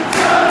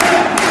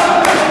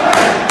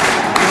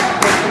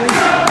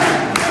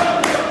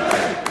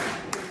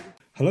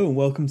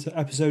welcome to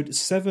episode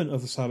 7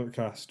 of the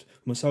Salopcast.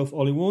 Myself,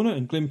 Ollie Warner,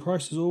 and Glyn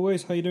Price as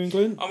always. How you doing,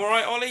 Glyn? I'm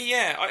alright, Ollie,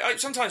 yeah. I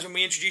sometimes when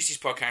we introduce these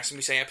podcasts and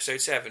we say episode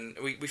 7,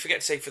 we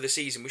forget to say for the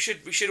season. We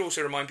should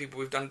also remind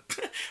people we've done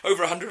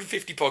over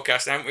 150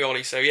 podcasts, haven't we,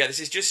 Ollie? So yeah, this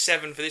is just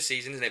 7 for this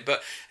season, isn't it?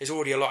 But there's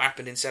already a lot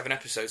happened in 7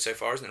 episodes so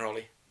far, isn't there,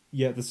 Ollie?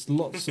 Yeah, there's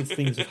lots of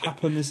things that have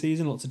happened this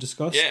season, lots to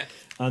discuss. Yeah.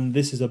 And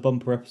this is a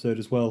bumper episode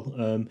as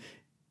well.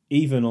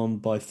 Even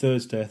by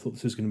Thursday, I thought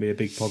this was going to be a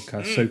big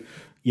podcast. So,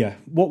 yeah,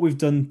 what we've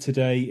done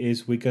today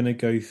is we're going to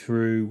go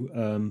through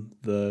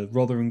the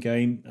Rotherham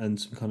game and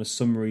some kind of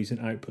summaries and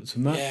outputs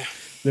from that. Yeah.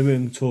 Then we're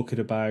going to talk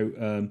about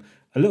a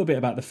little bit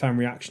about the fan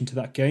reaction to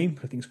that game.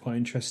 I think it's quite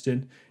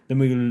interesting. Then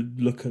we're going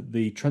to look at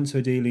the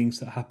transfer dealings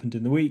that happened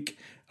in the week.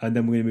 And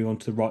then we're going to move on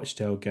to the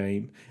Rochdale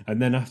game.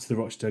 And then after the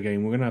Rochdale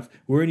game,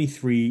 we're only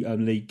 3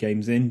 league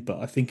games in, but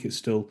I think it's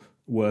still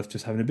worth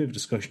just having a bit of a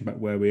discussion about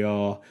where we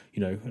are,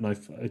 and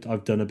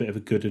I've done a bit of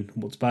a good and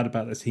what's bad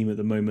about the team at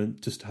the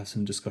moment, just to have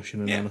some discussion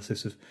and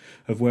analysis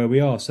of where we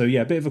are. So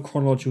yeah, a bit of a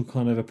chronological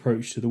kind of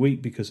approach to the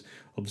week, because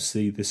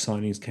obviously the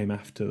signings came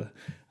after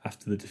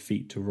the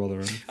defeat to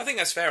Rotherham. I think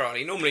that's fair,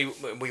 Ollie. Normally,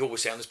 we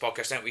always say on this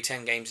podcast, don't we,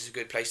 10 games is a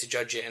good place to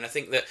judge it, and I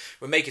think that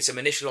we're making some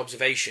initial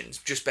observations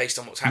just based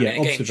on what's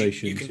happening in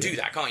games. You can do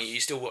that, can't you?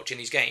 You're still watching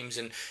these games,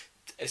 and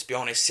let's be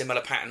honest,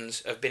 similar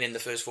patterns have been in the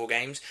first 4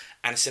 games,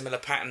 and similar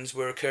patterns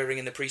were occurring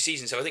in the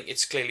pre-season. So I think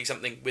it's clearly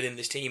something within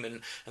this team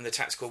and the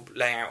tactical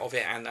layout of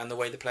it and the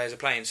way the players are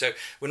playing. So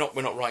we're not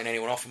writing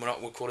anyone off, and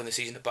we're calling the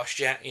season a bust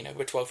yet.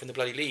 We're 12th in the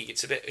bloody league.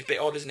 It's a bit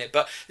odd, isn't it?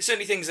 But there's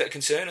certainly things that are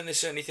concern, and there's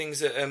certainly things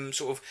that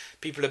sort of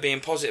people are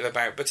being positive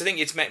about. But I think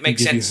it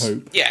makes sense.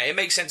 Yeah, it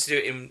makes sense to do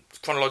it in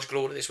chronological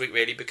order this week,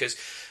 really, because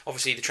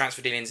obviously the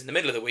transfer dealings in the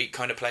middle of the week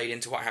kind of played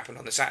into what happened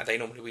on the Saturday.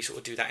 Normally we sort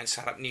of do that in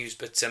Salop News,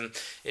 but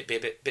it'd be a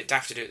bit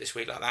daft to do it this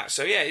week like that.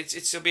 So yeah,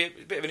 it'll be a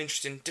bit of an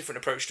interesting, different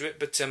approach to it,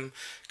 but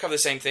cover the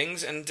same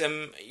things. And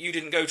you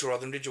didn't go to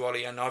Rotherham, did you,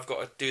 Ollie? And I've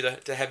got to do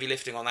the heavy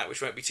lifting on that,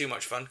 which won't be too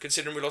much fun,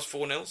 considering we lost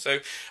 4-0. So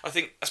I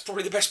think that's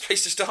probably the best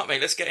place to start,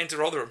 mate. Let's get into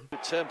Rotherham.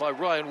 Good turn by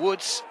Ryan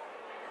Woods.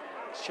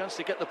 It's a chance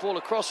to get the ball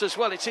across as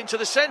well. It's into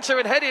the centre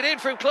and headed in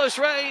from close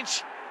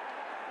range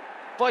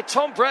by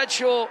Tom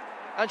Bradshaw.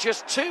 And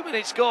just 2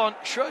 minutes gone,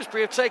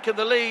 Shrewsbury have taken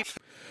the lead.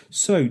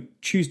 So,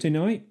 Tuesday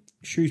night,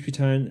 Shrewsbury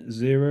Town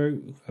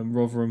 0 and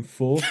Rotherham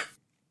 4.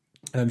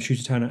 Shrewsbury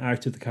Town are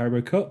out of the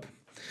Carabao Cup,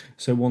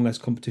 so one less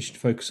competition to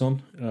focus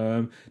on.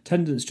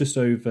 Attendance just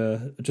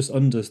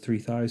under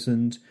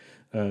 3,000,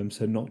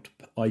 so not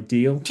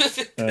ideal.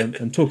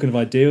 And talking of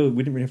ideal,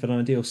 we didn't really have an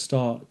ideal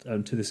start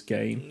to this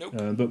game.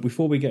 Nope. But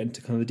before we get into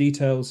kind of the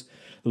details,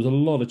 there was a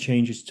lot of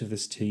changes to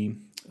this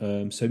team.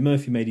 So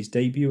Murphy made his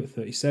debut at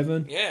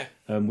 37. Yeah.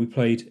 We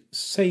played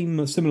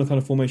similar kind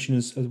of formation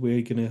as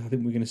we're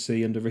gonna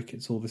see under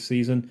Ricketts all this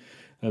season.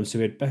 So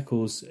we had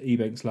Beckles,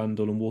 Ebanks,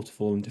 Landell, and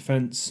Waterfall in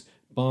defence,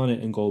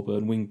 Barnett and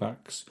Goulburn wing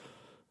backs.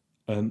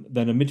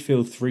 Then a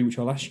midfield 3, which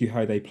I'll ask you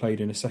how they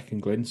played in a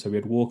second, Glyn. So we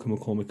had Walker,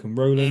 McCormick, and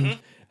Rowland,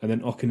 and then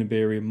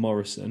Okenabiri and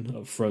Morrison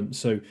up front.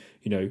 So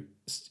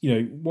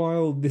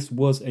while this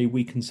was a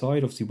weakened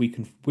side, obviously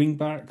weakened wing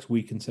backs,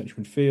 weakened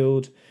central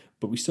midfield,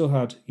 but we still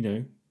had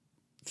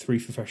 3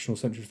 professional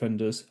central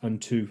defenders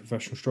and 2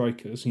 professional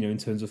strikers, in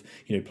terms of,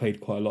 played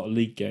quite a lot of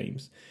league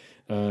games.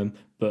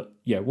 But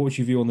yeah, what would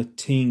you view on the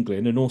team,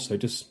 Glyn? And also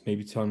just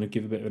maybe trying to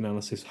give a bit of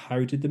analysis. How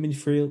did the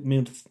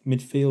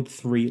midfield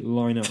 3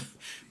 line up?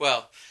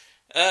 Well,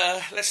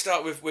 let's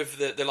start with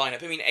the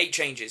lineup. I mean, 8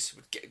 changes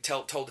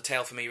told the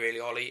tale for me, really,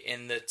 Ollie,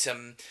 in that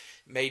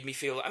made me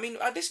feel... I mean,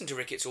 I listened to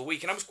Ricketts all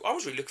week, and I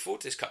was really looking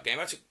forward to this cup game.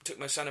 I took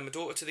my son and my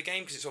daughter to the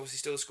game, because it's obviously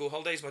still the school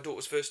holidays. My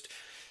daughter's first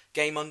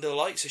game under the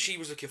light, so she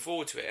was looking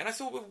forward to it, and I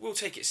thought we'll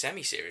take it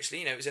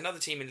semi-seriously. It was another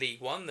team in League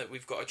One that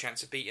we've got a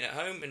chance of beating at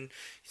home, and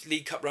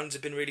League Cup runs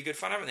have been really good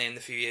fun, haven't they? In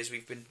the few years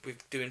we've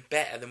doing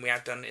better than we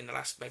have done in the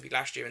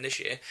last year and this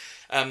year.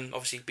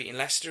 Obviously beating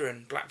Leicester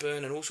and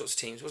Blackburn and all sorts of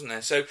teams, wasn't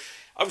there? So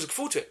I was looking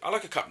forward to it. I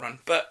like a cup run,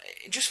 but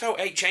it just felt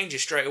 8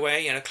 changes straight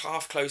away in a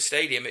half-closed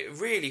stadium. It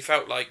really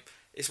felt like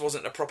this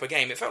wasn't a proper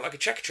game. It felt like a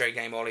Checkatrade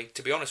game, Ollie,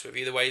 to be honest with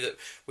you, the way that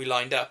we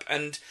lined up.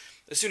 And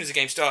as soon as the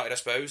game started, I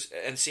suppose,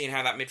 and seeing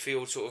how that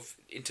midfield sort of,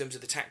 in terms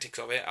of the tactics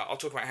of it, I'll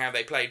talk about how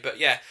they played. But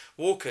yeah,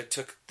 Walker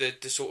took the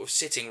sort of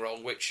sitting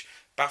role, which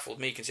baffled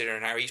me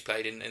considering how he's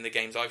played in the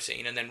games I've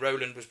seen. And then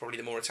Rowland was probably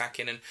the more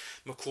attacking, and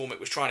McCormick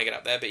was trying to get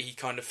up there, but he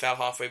kind of fell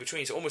halfway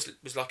between. So it almost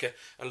was like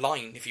a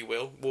line, if you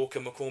will. Walker,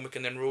 McCormick,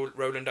 and then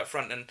Rowland up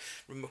front. And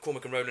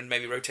McCormick and Rowland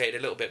maybe rotated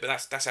a little bit, but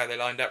that's how they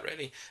lined up,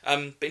 really.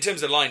 But in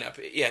terms of the lineup,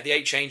 yeah, the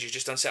 8 changes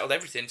just unsettled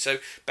everything. So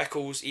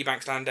Beckles,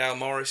 Ebanks, Landale,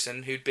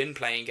 Morrison, who'd been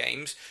playing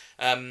games,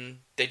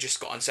 they just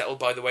got unsettled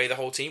by the way the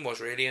whole team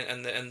was, really,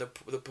 and the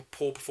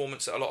poor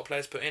performance that a lot of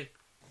players put in.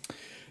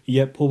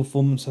 Yeah, poor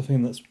performance. I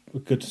think that's a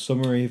good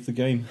summary of the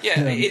game.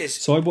 Yeah, it is.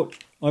 So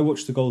I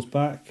watched the goals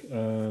back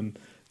to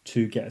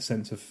to get a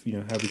sense of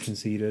how we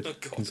conceded,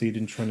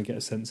 and trying to get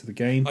a sense of the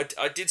game.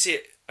 I did see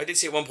it. I did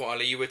see at one point,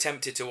 Ollie, you were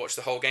tempted to watch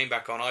the whole game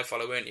back on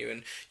iFollow, weren't you?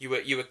 And you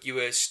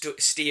were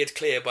steered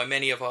clear by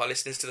many of our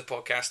listeners to the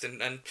podcast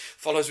and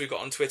followers we've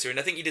got on Twitter. And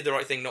I think you did the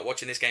right thing not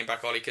watching this game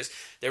back, Ollie, because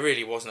there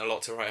really wasn't a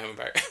lot to write home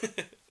about.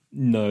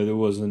 No, there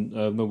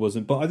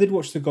wasn't. But I did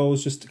watch the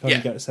goals just to kind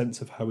of get a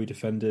sense of how we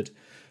defended,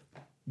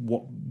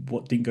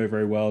 what didn't go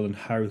very well, and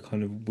how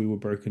kind of we were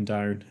broken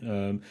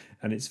down.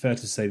 And it's fair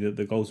to say that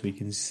the goals we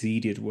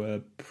conceded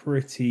were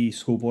pretty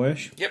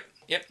schoolboyish. Yep.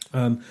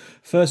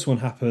 First one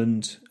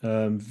happened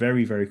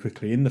very, very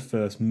quickly in the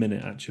first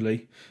minute.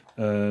 Actually,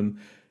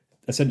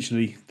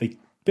 essentially they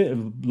bit of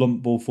a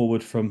lump ball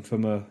forward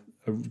from a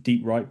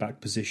deep right back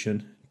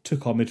position,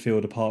 took our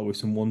midfield apart with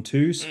some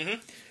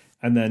 1-2s,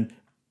 and then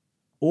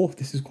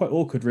this is quite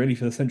awkward really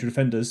for the central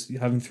defenders,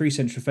 having three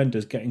central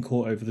defenders getting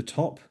caught over the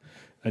top,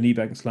 and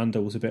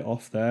Ebanks-Lander was a bit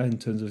off there in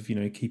terms of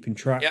keeping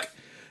track.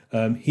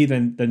 Yep. He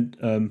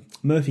then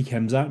Murphy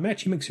comes out and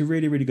actually makes a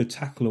really, really good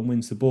tackle and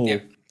wins the ball.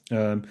 Yep.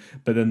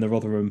 But then the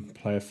Rotherham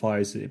player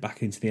fires it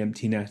back into the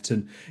empty net,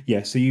 and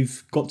so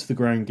you've got to the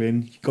ground,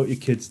 Glyn. You've got your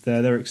kids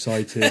there; they're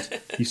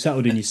excited. You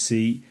settled in your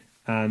seat,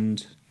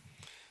 and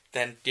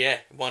then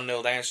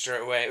 1-0 down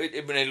straight away.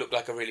 It looked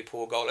like a really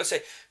poor goal. Let's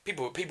say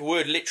people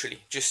were literally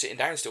just sitting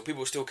down still.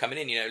 People were still coming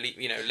in.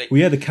 Late.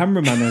 Well, the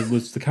cameraman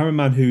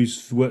who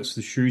works for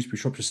the Shrewsbury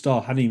Shropshire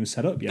Star hadn't even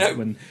set up yet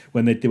when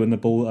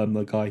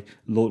the guy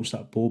launched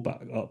that ball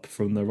back up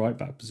from the right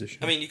back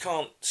position. I mean, you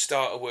can't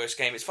start a worse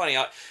game. It's funny.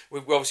 We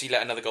obviously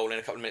let another goal in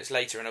a couple of minutes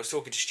later, and I was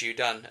talking to Stu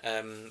Dunn.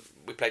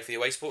 We played for the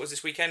away supporters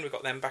this weekend. We've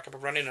got them back up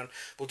and running, and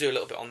we'll do a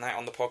little bit on that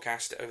on the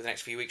podcast over the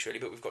next few weeks, really.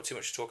 But we've got too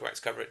much to talk about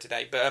to cover it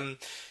today. But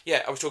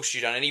I was talking to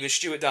Stu Dunn, and even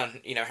Stuart Dunn.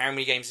 How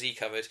many games has he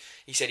covered?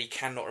 He said he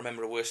cannot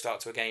remember a worse start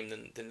to a game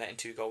than letting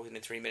 2 goals in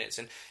 3 minutes,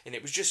 and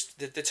it was just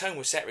the tone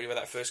was set really with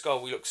that first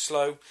goal. We looked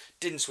slow,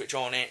 didn't switch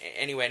on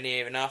anywhere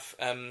near enough,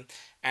 and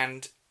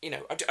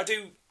I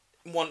do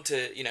want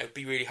to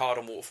be really hard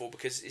on Waterfall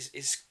because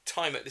his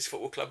time at this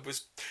football club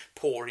was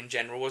poor in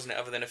general, wasn't it?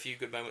 Other than a few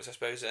good moments, I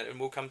suppose, and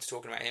we'll come to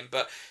talking about him.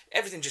 But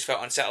everything just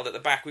felt unsettled at the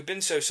back. We've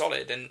been so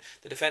solid, and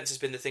the defence has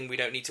been the thing we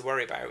don't need to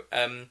worry about.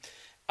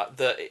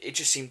 That it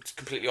just seemed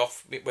completely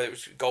off, whether it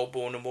was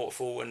Goldborn and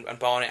Waterfall and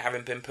Barnett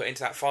having been put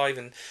into that 5,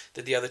 and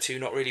the other 2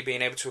 not really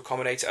being able to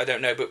accommodate it. I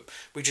don't know, but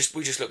we just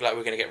looked like we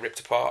were going to get ripped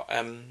apart.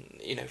 And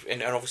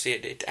obviously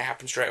it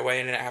happened straight away,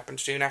 and then it happened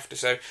soon after.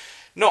 So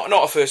not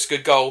a first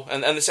good goal,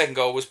 and the second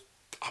goal was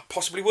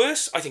possibly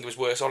worse. I think it was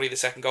worse, Ollie, the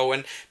second goal,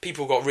 when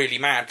people got really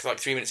mad like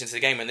 3 minutes into the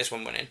game when this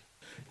one went in.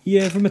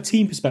 Yeah, from a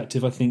team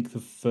perspective, I think the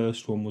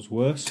first one was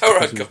worse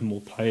because there was more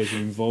players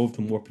involved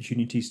and more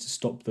opportunities to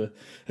stop the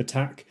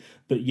attack.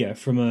 But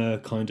from a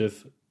kind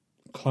of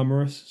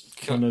clamorous,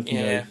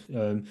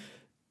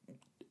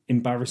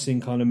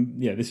 embarrassing kind of,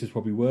 this is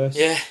probably worse.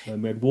 Yeah.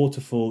 We had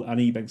Waterfall and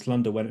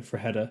Ebanks-Lander went for a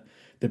header.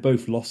 They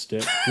both lost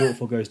it.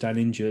 Waterfall goes down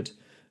injured.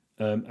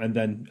 And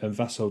then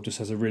Vassal just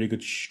has a really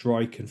good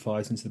strike and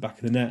fires into the back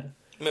of the net.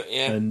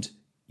 Yeah. And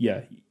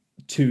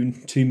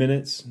 3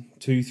 minutes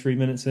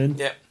in.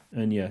 Yeah.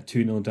 And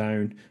 2-0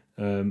 down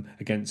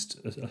against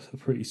a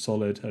pretty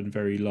solid and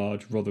very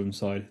large Rotherham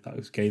side. That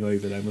was game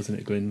over then, wasn't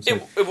it, Glyn? So,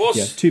 it was.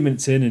 Yeah, 2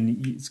 minutes in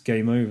and it's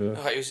game over.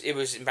 Oh, it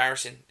was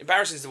embarrassing.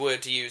 Embarrassing is the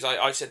word to use.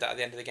 I said that at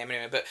the end of the game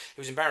anyway, but it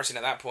was embarrassing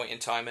at that point in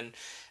time, and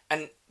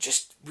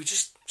we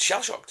just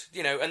shell shocked,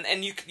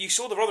 and you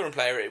saw the Rotherham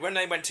player when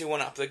they went 2-1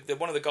 up.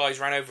 One of the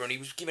guys ran over and he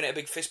was giving it a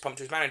big fist pump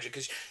to his manager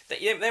because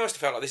they must have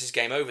felt like this is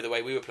game over the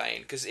way we were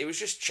playing, because it was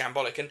just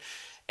shambolic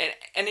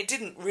and it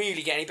didn't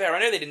really get any better. I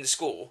know they didn't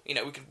score.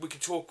 We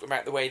could talk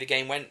about the way the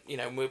game went.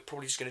 And we're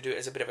probably just going to do it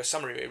as a bit of a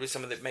summary with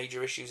some of the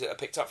major issues that are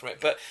picked up from it.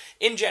 But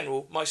in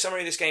general, my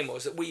summary of this game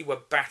was that we were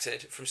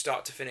battered from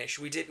start to finish.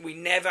 We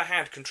never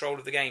had control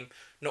of the game.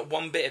 Not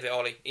one bit of it,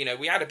 Ollie.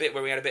 We had a bit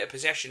where we had a bit of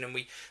possession and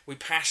we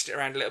passed it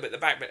around a little bit at the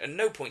back, but at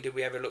no point did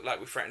we ever look like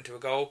we threatened to a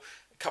goal.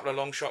 A couple of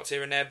long shots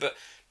here and there, but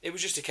it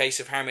was just a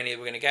case of how many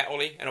we're going to get,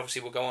 Ollie. And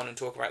obviously we'll go on and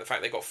talk about the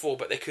fact they got 4,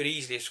 but they could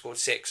easily have scored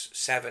 6,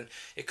 7.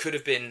 It could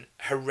have been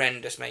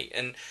horrendous, mate.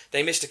 And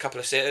they missed a couple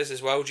of sitters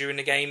as well during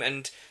the game,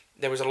 and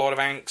there was a lot of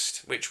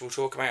angst, which we'll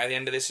talk about at the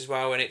end of this as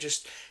well. And it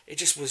just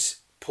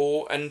was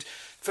poor. And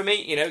for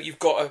me, you've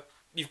got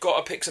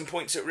to pick some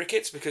points at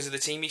Ricketts because of the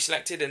team he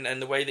selected and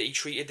the way that he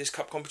treated this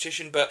cup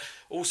competition. But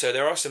also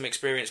there are some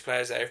experienced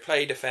players there who've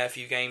played a fair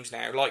few games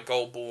now, like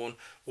Goldborn,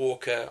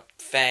 Walker,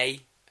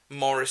 Fay,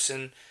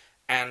 Morrison,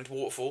 and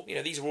Waterfall.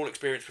 These are all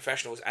experienced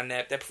professionals, and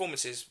their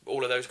performances,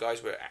 all of those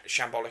guys, were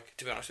shambolic,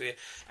 to be honest with you.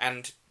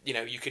 And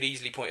you could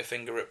easily point a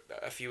finger at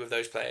a few of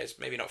those players,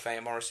 maybe not Fay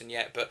and Morrison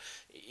yet, but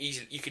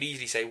you could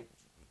easily say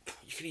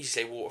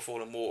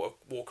Waterfall and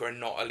Walker are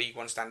not a League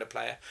One standard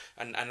player,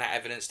 and that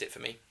evidenced it for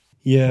me.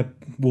 Yeah,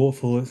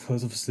 Waterfall was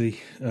obviously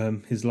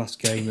his last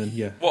game, and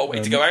what a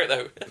way to go out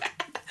though.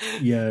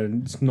 Yeah,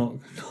 it's not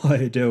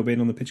ideal being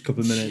on the pitch a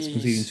couple of minutes,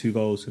 conceding 2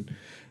 goals, and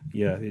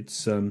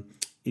it's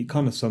it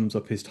kind of sums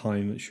up his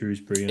time at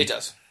Shrewsbury. And it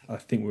does. I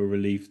think we're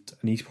relieved,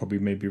 and he's probably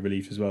maybe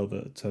relieved as well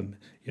that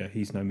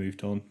he's now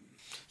moved on.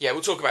 Yeah,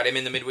 we'll talk about him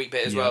in the midweek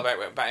bit as well,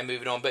 about him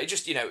moving on. But it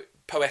just,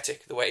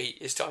 poetic the way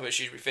his time at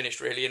Shrewsbury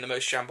finished, really, in the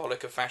most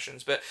shambolic of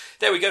fashions. But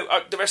there we go.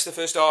 The rest of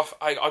the first half,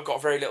 I've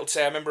got very little to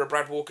say. I remember a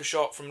Brad Walker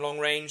shot from long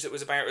range that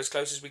was about as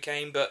close as we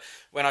came. But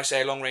when I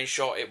say a long range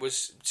shot, it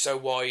was so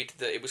wide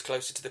that it was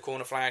closer to the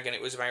corner flag, and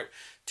it was about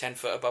 10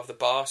 foot above the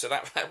bar. So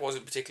that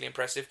wasn't particularly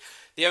impressive.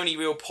 The only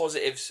real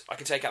positives I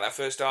can take out that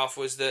first half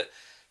was that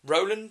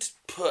Roland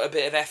put a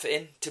bit of effort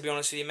in, to be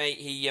honest with you, mate.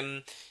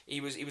 He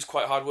was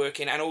quite hard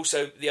working, and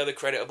also the other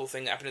creditable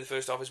thing that happened in the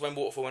first half is when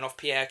Waterfall went off,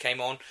 Pierre came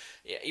on.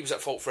 He was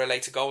at fault for a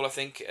later goal, I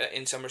think,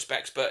 in some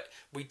respects, but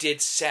we did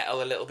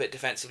settle a little bit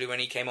defensively when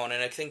he came on,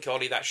 and I think,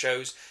 Ollie, that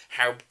shows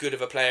how good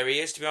of a player he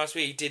is, to be honest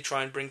with you. He did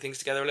try and bring things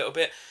together a little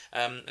bit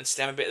and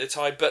stem a bit of the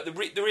tide, but the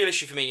real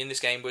issue for me in this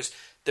game was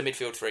the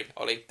midfield three,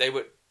 Ollie. They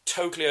were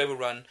totally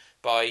overrun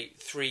by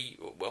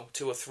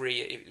two or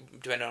three,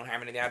 depending on how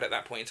many they had at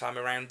that point in time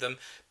around them.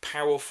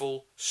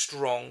 Powerful,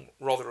 strong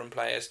Rotherham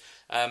players.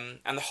 And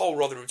the whole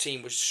Rotherham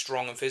team was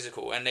strong and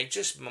physical, and they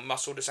just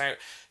muscled us out.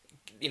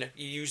 You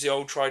use the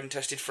old tried and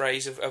tested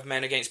phrase of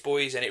men against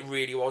boys, and it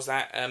really was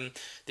that.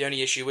 The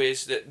only issue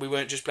is that we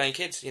weren't just playing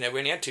kids. We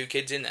only had two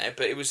kids in there,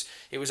 but it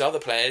was other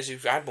players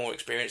who've had more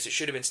experience that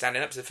should have been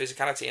standing up to the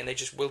physicality, and they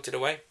just wilted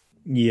away.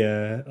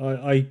 Yeah,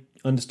 I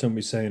understand what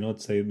you're saying.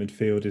 I'd say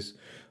midfield is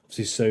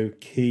obviously so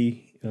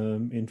key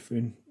in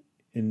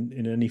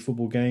any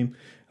football game.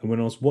 And when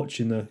I was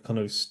watching I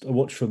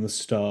watched from the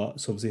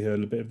start, so obviously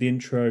heard a bit of the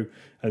intro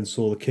and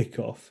saw the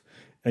kickoff,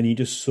 and you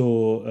just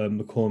saw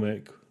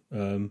McCormick,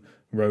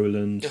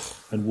 Roland,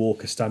 and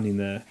Walker standing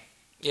there.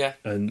 Yeah,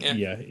 and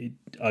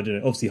I don't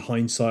know. Obviously,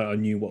 hindsight, I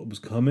knew what was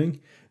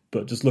coming,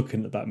 but just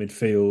looking at that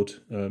midfield,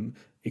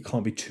 it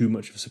can't be too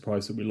much of a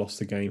surprise that we lost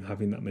the game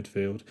having that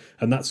midfield.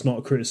 And that's not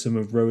a criticism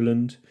of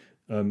Roland.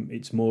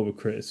 It's more of a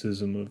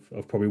criticism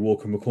of probably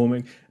Walker and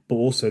McCormick, but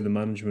also the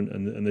management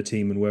and the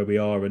team and where we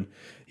are. And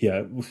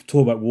we'll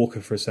talk about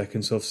Walker for a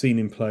second. So I've seen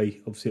him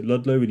play obviously at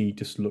Ludlow, and he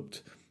just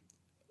looked.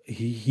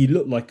 He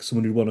looked like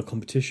someone who'd won a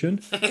competition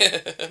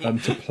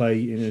to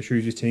play in a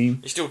Shrewsbury team.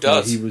 He still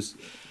does. He was,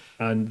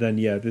 and then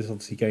this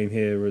obviously game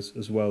here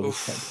as well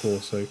was quite poor.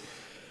 So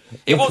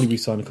we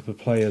signed a couple of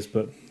players,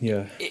 but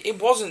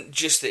it wasn't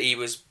just that he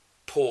was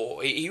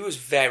poor. He was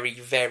very,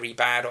 very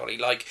bad, Ollie.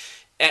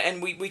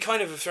 And we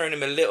kind of have thrown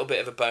him a little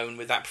bit of a bone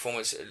with that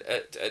performance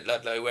at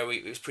Ludlow, where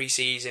it was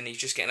pre-season, he's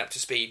just getting up to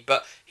speed.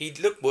 But he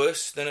looked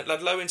worse than at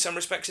Ludlow in some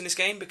respects in this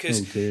game,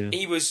 because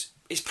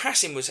his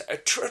passing was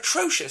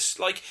atrocious.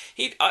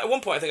 At one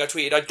point I think I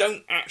tweeted, I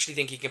don't actually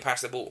think he can pass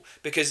the ball,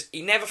 because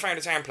he never found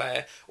a town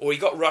player, or he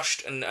got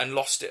rushed and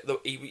lost it.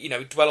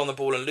 He'd dwell on the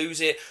ball and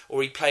lose it,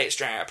 or he'd play it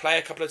straight out of play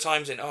a couple of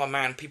times, and oh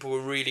man, people were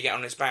really getting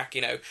on his back.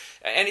 And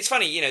it's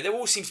funny, there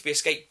always seems to be a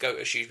scapegoat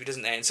at Shrewsbury,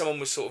 doesn't there? And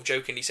someone was sort of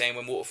jokingly saying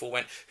when Waterfall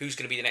went, who's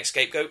going to be the next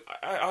scapegoat?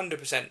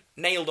 100%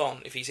 nailed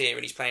on. If he's here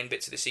and he's playing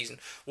bits of this season,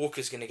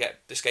 Walker's going to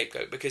get the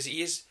scapegoat, because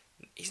he's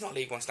not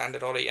League One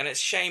standard, Ollie, and it's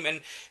a shame.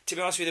 And to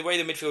be honest with you, the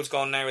way the midfield's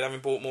gone now with having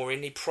bought more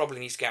in, he probably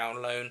needs to get out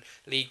on loan,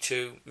 League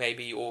Two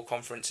maybe, or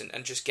Conference,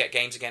 and just get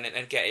games again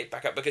and get it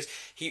back up, because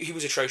he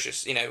was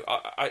atrocious.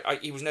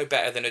 He was no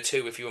better than a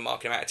 2 if you were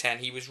marking him out of 10.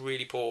 He was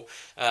really poor,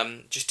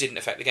 just didn't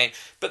affect the game.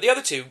 But the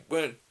other two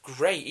weren't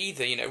great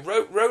either.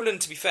 Roland,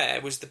 to be fair,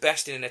 was the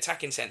best in an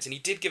attacking sense, and he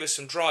did give us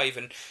some drive,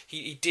 and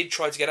he did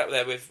try to get up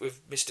there with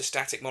Mr.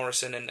 Static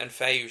Morrison and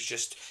Faye, who's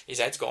just, his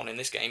head's gone in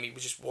this game. He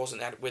just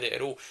wasn't with it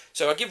at all.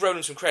 So I give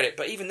Roland some credit,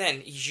 but even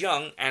then, he's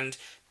young, and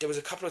there was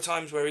a couple of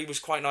times where he was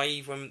quite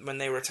naive when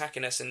they were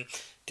attacking us, and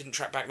didn't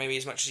track back maybe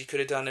as much as he could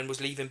have done, and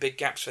was leaving big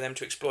gaps for them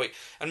to exploit.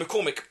 And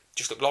McCormick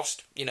just looked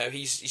lost.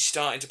 He's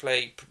starting to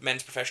play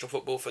men's professional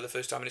football for the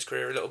first time in his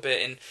career a little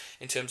bit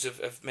in terms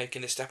of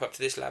making the step up to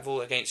this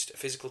level against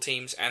physical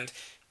teams, and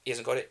he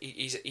hasn't got it.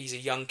 He's a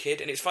young kid,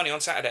 and it's funny,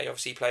 on Saturday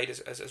obviously he played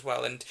as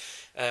well, and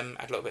had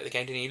a little bit of the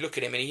game, didn't he? You look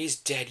at him and he is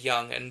dead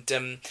young, and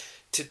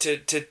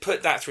to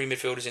put that 3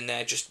 midfielders in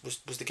there just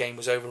was the game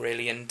was over,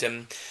 really. And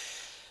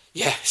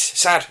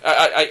sad.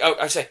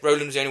 I say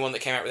Roland was the only one that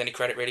came out with any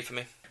credit really for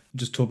me.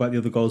 Just talk about the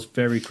other goals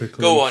very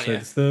quickly. Go on, So the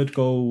third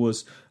goal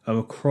was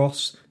a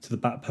cross to the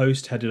back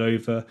post, headed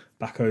over,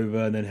 back over,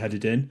 and then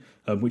headed in,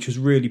 which was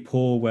really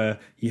poor, where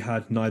you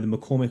had neither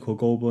McCormick or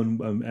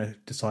Goulburn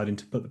deciding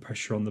to put the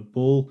pressure on the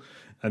ball.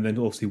 And then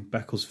obviously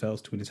Beckles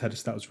fails to win his header,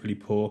 so that was really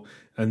poor.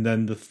 And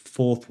then the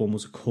fourth one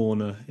was a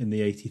corner in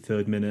the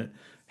 83rd minute,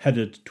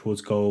 headed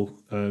towards goal.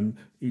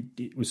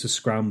 It was a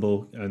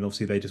scramble, and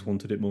obviously they just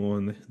wanted it more,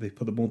 and they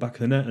put the ball back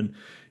in the net. And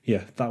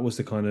that was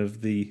the kind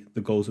of the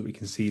goals that we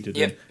conceded.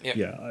 There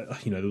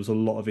was a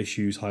lot of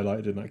issues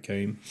highlighted in that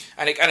game.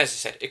 And as I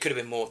said, it could have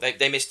been more.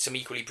 They missed some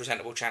equally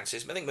presentable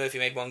chances. I think Murphy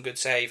made one good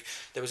save.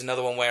 There was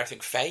another one where I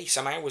think Faye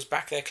somehow was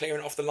back there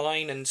clearing it off the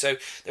line, and so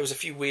there was a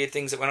few weird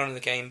things that went on in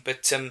the game.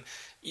 But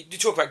you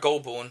talk about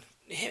Goulburn.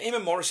 Him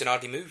and Morrison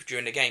hardly moved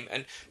during the game,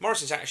 and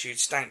Morrison's attitude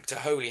stank to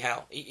holy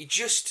hell. He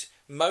just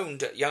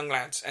moaned at young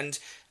lads, and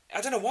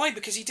I don't know why,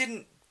 because he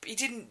didn't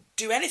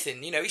do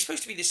anything. He's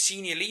supposed to be the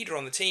senior leader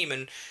on the team,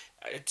 and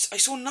I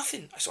saw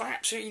nothing. I saw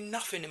absolutely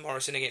nothing in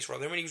Morrison against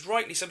Rotherham, and he was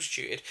rightly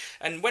substituted.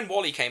 And when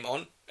Wally came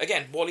on,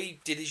 again, Wally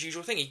did his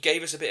usual thing. He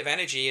gave us a bit of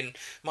energy and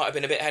might have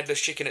been a bit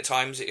headless chicken at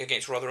times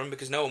against Rotherham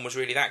because no one was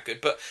really that good.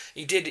 But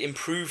he did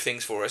improve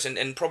things for us,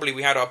 and probably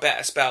we had our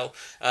better spell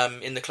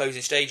in the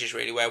closing stages,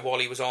 really, where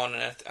Wally was on,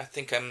 and I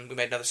think we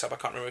made another sub, I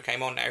can't remember who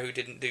came on now, who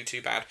didn't do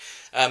too bad.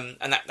 And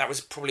that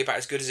was probably about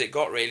as good as it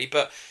got, really.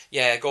 But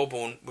yeah,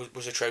 Goldborn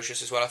was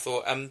atrocious as well, I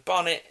thought.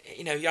 Barnett,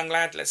 young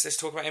lad, let's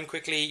talk about him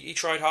quickly. He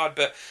tried hard,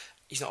 but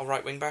he's not a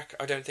right wing back,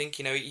 I don't think.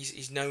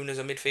 He's known as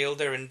a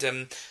midfielder,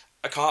 and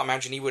I can't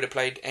imagine he would have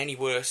played any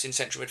worse in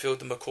central midfield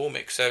than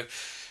McCormick. So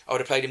I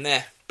would have played him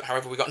there. But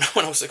however, we got no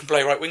one else that can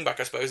play right wing back,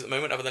 I suppose, at the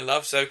moment, other than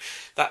Love. So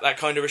that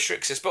kind of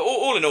restricts us. But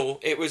all in all,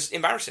 it was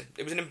embarrassing.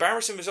 It was an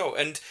embarrassing result,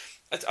 and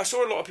I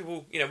saw a lot of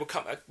people,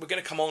 we're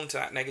going to come on to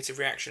that negative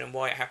reaction and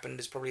why it happened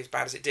is probably as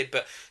bad as it did,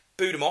 but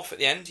booed him off at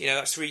the end.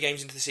 That's 3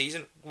 games into the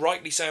season.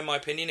 Rightly so, in my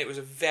opinion. It was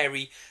a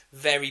very,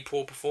 very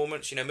poor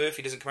performance.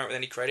 Murphy doesn't come out with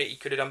any credit. He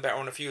could have done better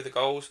on a few of the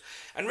goals.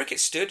 And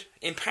Ricketts stood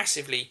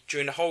impassively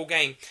during the whole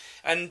game.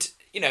 And,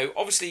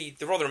 obviously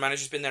the Rotherham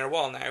manager's been there a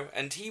while now,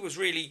 and he was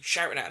really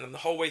shouting at them the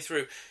whole way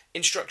through.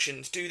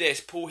 Instructions, do this,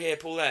 pull here,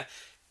 pull there.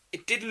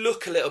 It did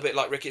look a little bit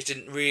like Ricketts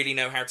didn't really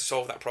know how to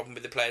solve that problem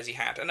with the players he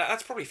had. And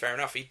that's probably fair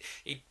enough. He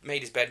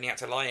made his bed and he had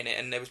to lie in it,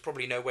 and there was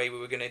probably no way we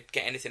were going to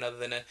get anything other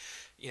than a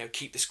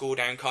keep the score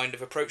down kind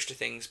of approach to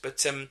things.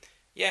 But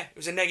it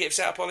was a negative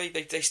setup, Ollie.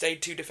 They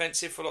stayed too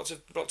defensive for lots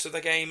of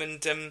the game,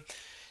 and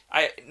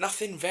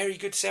nothing very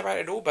good to say about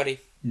it at all, buddy.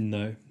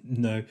 No.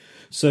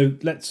 So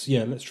let's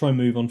try and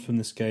move on from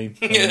this game.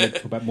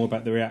 Talk more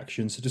about the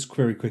reaction. So just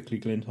query quickly,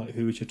 Glenn,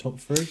 who was your top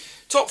 3?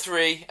 Top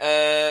 3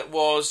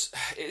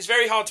 it's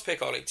very hard to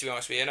pick, Ollie, to be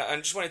honest with you. And I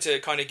just wanted to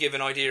kind of give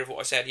an idea of what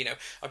I said.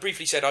 I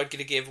briefly said I'd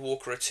give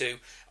Walker a 2.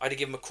 I'd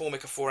give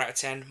McCormick a 4 out of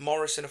 10.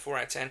 Morrison a 4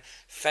 out of 10.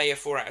 Fay a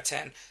 4 out of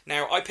 10.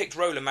 Now, I picked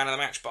Rowland man of the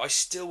match, but I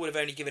still would have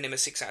only given him a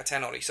 6 out of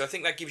 10, Ollie. So I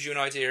think that gives you an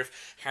idea of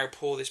how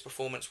poor this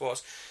performance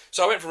was.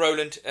 So I went for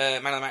Rowland,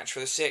 man of the match,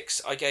 for the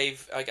 6. I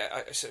gave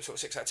sort of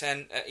 6 out of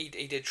 10.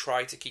 He did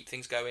try to keep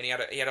things going. He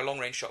had a long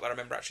range shot that I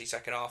remember actually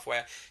second half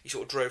where he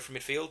sort of drove from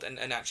midfield and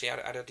actually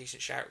had a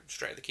decent shout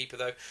straight at the keeper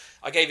though.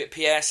 I gave it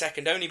Pierre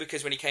second only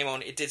because when he came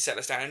on it did settle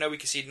us down. I know we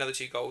conceded another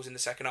 2 goals in the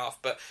second half,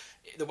 but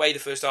the way the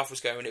first half was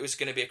going, it was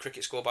going to be a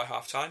cricket score by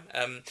half time.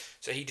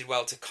 So he did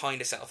well to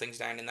kind of settle things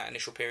down in that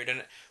initial period.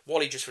 And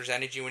Wally, just for his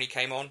energy when he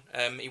came on,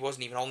 he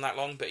wasn't even on that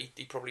long, but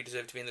he probably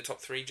deserved to be in the top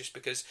 3 just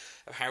because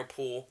of how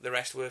poor the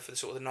rest were for the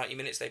sort of the 90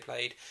 minutes they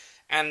played.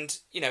 And,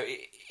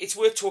 it's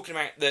worth talking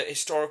about the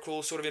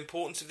historical sort of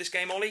importance of this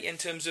game, Ollie, in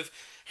terms of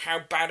how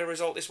bad a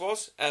result this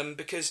was.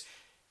 Because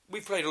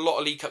we've played a lot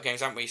of League Cup games,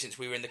 haven't we, since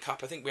we were in the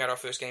Cup. I think we had our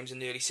first games in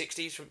the early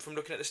 60s from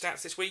looking at the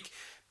stats this week.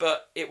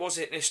 But it was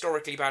an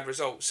historically bad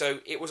result. So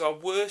it was our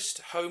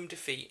worst home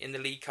defeat in the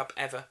League Cup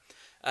ever.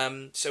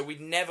 So we'd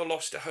never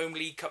lost a home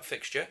League Cup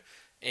fixture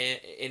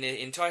in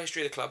the entire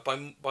history of the club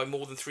by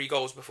more than 3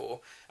 goals before.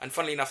 And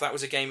funnily enough, that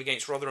was a game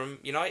against Rotherham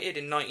United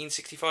in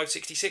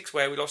 1965-66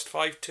 where we lost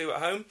 5-2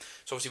 at home.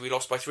 So obviously we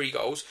lost by 3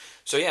 goals.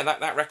 So yeah,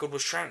 that record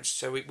was trounced.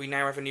 So we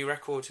now have a new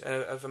record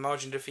of a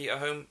margin of defeat at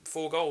home,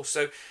 4 goals.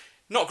 So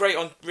not great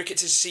on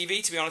Ricketts'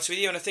 CV, to be honest with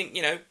you. And I think,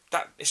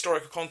 that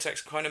historical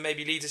context kind of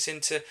maybe leads us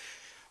into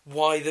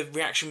why the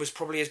reaction was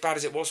probably as bad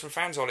as it was from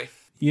fans, Ollie.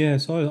 Yeah,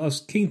 so I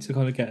was keen to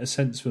kind of get a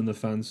sense from the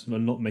fans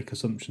and not make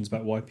assumptions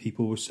about why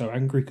people were so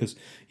angry because,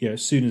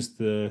 as soon as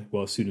the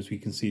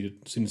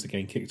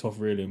game kicked off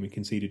really and we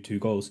conceded 2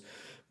 goals,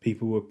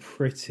 people were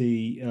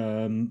pretty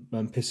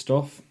pissed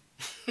off.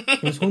 I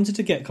just wanted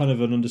to get kind of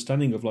an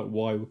understanding of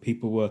why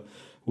people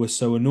were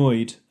so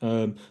annoyed.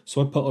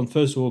 So I put on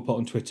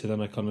Twitter,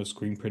 then I kind of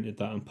screen printed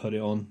that and put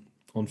it on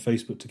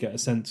Facebook to get a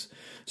sense.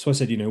 So I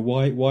said,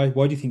 why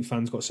do you think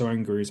fans got so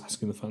angry? I was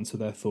asking the fans for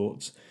their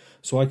thoughts.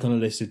 So I kind of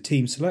listed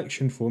team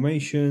selection,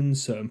 formation,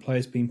 certain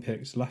players being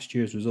picked, last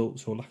year's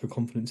results, or lack of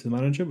confidence in the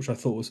manager, which I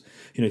thought was,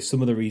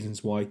 some of the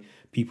reasons why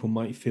people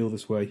might feel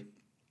this way.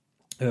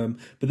 But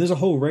there's a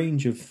whole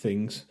range of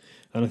things,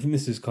 and I think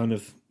this is kind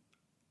of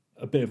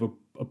a bit of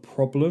a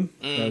problem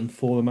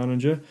for the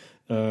manager.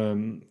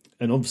 And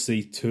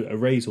obviously, to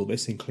erase all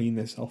this and clean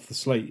this off the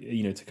slate,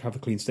 to have a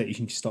clean slate, you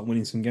need to start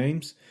winning some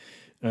games.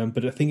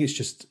 But I think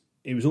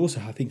it was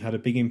also, I think, had a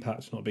big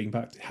impact on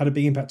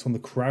the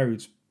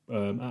crowd's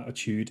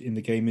attitude in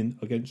the game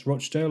against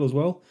Rochdale as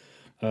well.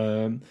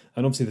 And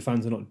obviously the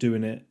fans are not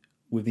doing it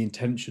with the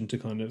intention to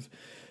kind of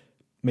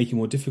make it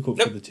more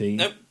difficult for the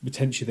team.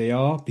 Potentially they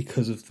are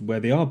because of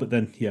where they are, but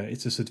then,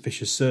 it's a sort of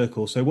vicious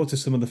circle. So what do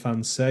some of the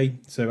fans say?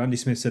 So Andy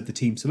Smith said the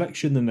team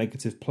selection, the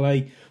negative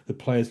play, the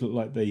players look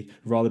like they'd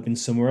rather been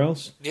somewhere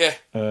else. Yeah.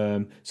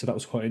 So that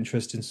was quite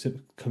interesting,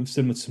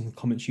 similar to some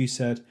comments you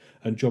said.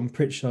 And John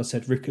Pritchard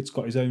said Ricketts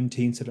got his own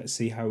team, so let's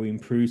see how he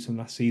improves from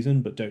last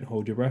season, but don't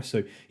hold your breath.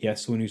 So,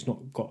 someone who's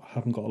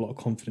haven't got a lot of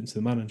confidence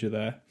in the manager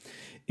there.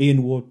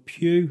 Ian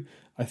Ward-Pugh,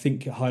 I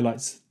think it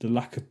highlights the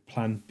lack of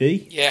plan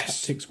B,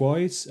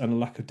 tactics-wise, and a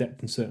lack of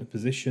depth in certain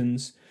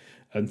positions.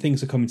 And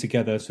things are coming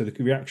together, so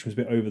the reaction was a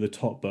bit over the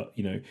top, but,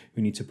 we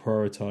need to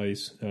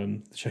prioritise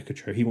the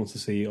Checkatrade. He wants to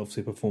see,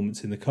 obviously,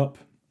 performance in the Cup.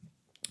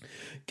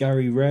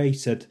 Gary Ray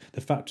said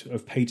the fact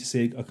of pay to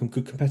see a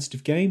good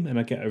competitive game and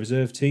I get a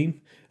reserve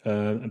team,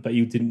 but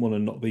he didn't want to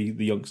knock the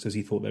youngsters.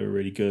 He thought they were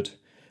really good.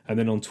 And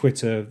then on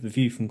Twitter, the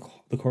view from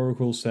the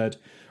Coracle said,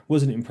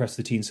 wasn't impressed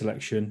with the team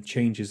selection,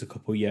 changes a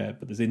couple,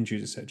 but there's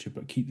injuries, etc.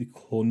 But keep the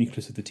core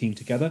nucleus of the team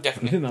together.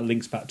 Definitely. I think that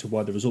links back to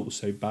why the result was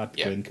so bad,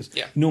 because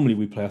Yeah. normally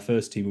we play our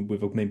first team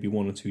with maybe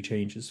 1 or 2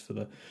 changes for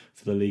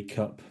the League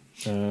Cup.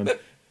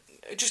 But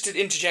just to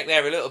interject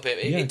there a little bit,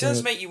 it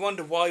does make you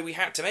wonder why we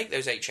had to make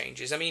those 8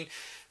 changes. I mean,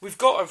 we've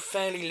got a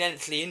fairly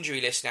lengthy injury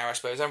list now, I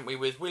suppose, haven't we?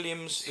 With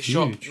Williams,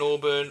 Bishop,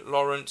 Norburn,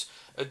 Laurent,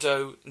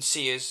 Ado and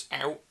Sears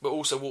out, but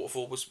also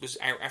Waterfall was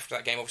out after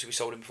that game. Obviously, we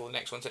sold him before the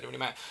next one, so it didn't really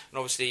matter. And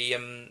obviously,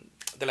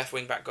 the left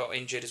wing back got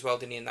injured as well,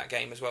 didn't he, in that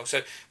game as well?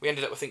 So we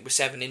ended up, I think, with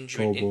 7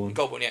 injured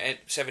Goulburn,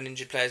 7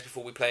 injured players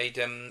before we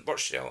played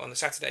Rochdale on the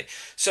Saturday.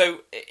 So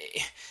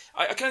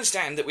I can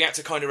understand that we had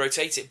to kind of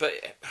rotate it, but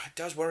it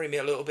does worry me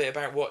a little bit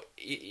about what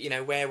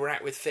where we're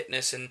at with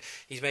fitness. And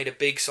he's made a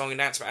big song and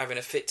dance about having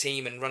a fit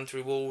team and run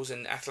through walls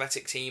and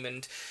athletic team,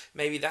 and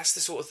maybe that's the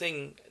sort of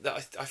thing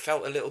that I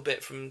felt a little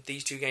bit from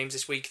these 2 games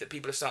this week that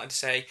people are starting to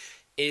say.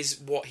 Is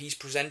what he's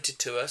presented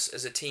to us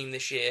as a team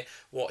this year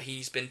what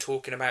he's been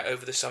talking about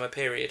over the summer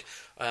period,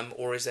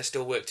 or is there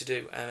still work to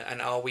do? And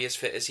are we as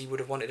fit as he would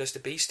have wanted us to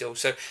be still?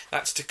 So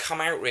that's to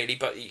come out really,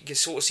 but you can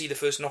sort of see the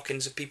first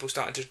knock-ins of people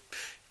starting to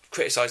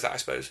criticise that, I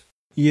suppose.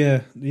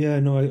 Yeah,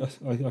 no,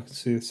 I can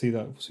see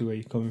that, see where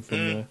you're coming from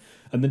there.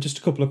 And then just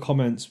a couple of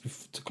comments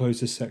to close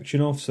this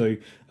section off. So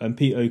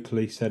Pete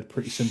Oakley said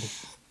pretty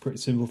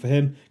simple for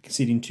him,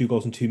 conceding 2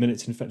 goals in 2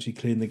 minutes and effectively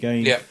clearing the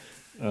game. Yeah.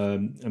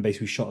 And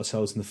basically shot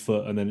ourselves in the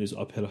foot, and then it was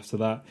uphill after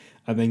that.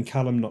 And then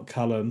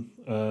Callum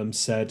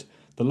said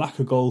the lack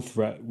of goal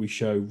threat we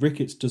show.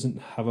 Ricketts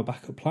doesn't have a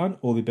backup plan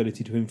or the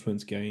ability to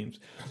influence games.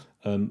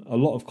 A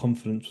lot of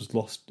confidence was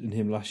lost in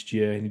him last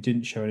year, and he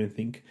didn't show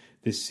anything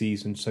this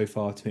season so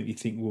far to make me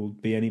think we'll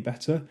be any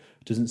better.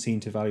 Doesn't seem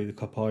to value the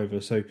cup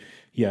either. So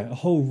yeah, a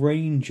whole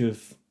range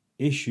of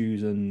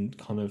issues and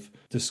kind of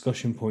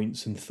discussion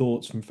points and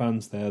thoughts from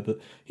fans there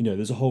that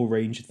there's a whole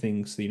range of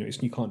things that,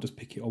 you can't just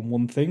pick it on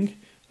one thing.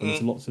 And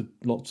there's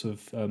lots of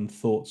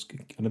thoughts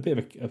and a bit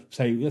of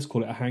let's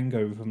call it a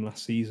hangover from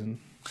last season.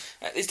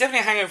 It's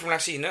definitely a hangover from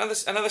last season.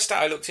 Another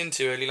stat I looked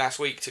into early last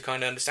week to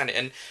kind of understand it,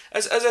 and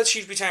as a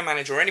Shrewsbury Town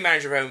manager or any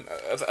manager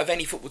of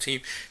any football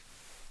team,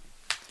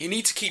 you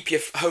need to keep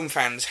your home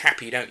fans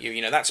happy, don't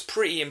you? That's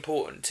pretty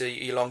important to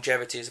your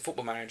longevity as a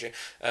football manager,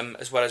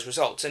 as well as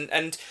results.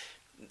 And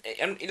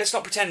let's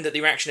not pretend that the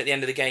reaction at the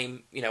end of the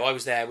game, I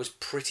was there, was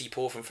pretty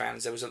poor from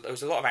fans. There was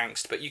a lot of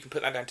angst, but you can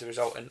put that down to the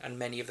result and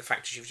many of the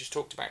factors you've just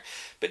talked about.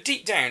 But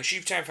deep down,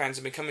 Shrewsbury Town fans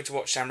have been coming to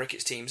watch Sam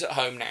Ricketts' teams at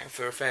home now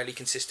for a fairly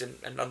consistent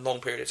and long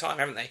period of time,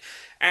 haven't they?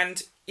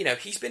 And,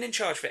 he's been in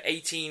charge for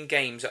 18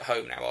 games at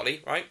home now,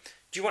 Ollie, right?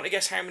 Do you want to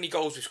guess how many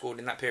goals we've scored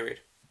in that period?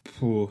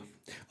 Poor.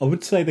 I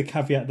would say the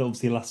caveat that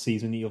obviously last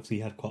season he obviously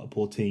had quite a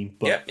poor team,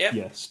 but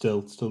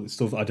still,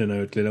 I don't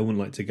know, Glyn, I wouldn't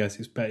like to guess.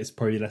 It's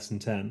probably less than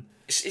 10.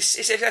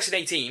 It's less than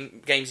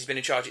 18 games he's been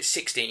in charge. It's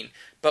 16,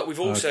 but we've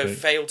also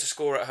failed to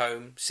score at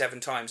home 7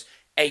 times.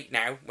 8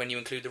 now when you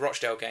include the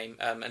Rochdale game,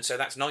 and so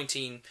that's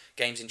 19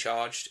 games in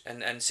charge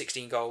and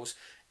 16 goals,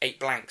 8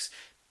 blanks.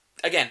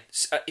 Again,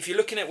 if you're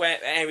looking at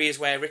areas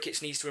where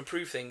Ricketts needs to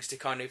improve things to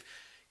kind of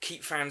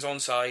keep fans on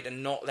side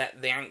and not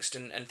let the angst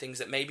and things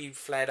that maybe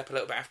flared up a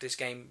little bit after this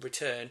game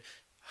return,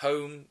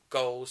 home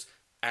goals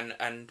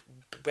and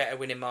better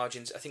winning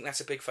margins, I think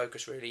that's a big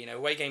focus really.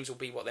 Away games will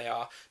be what they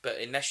are, but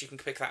unless you can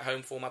pick that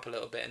home form up a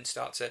little bit and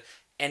start to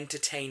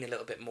entertain a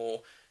little bit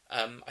more,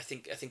 I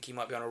think you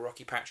might be on a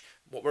rocky patch.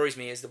 What worries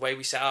me is the way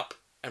we set up,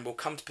 and we'll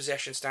come to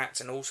possession stats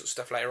and all sorts of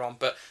stuff later on,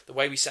 but the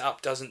way we set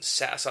up doesn't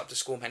set us up to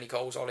score many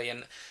goals, Ollie,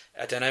 and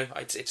I don't know,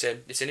 it's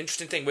an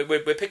interesting thing. We're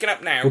picking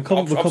up now. We'll come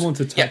on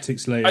to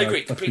tactics later. I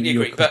agree, completely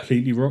agree.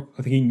 Completely wrong.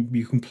 I think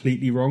you're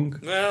completely wrong.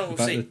 Well, we'll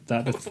see.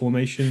 The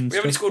formation. We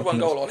haven't scored 1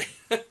 goal, Ollie.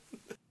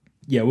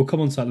 Yeah, we'll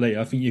come on to that later.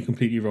 I think you're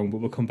completely wrong, but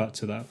we'll come back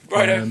to that.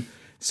 Right.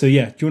 So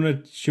yeah, do you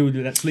want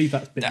to? Let's leave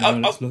that bit now.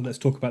 Let's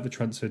talk about the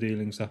transfer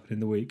dealings happening in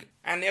the week.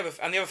 And the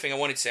other thing I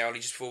wanted to say, Ollie,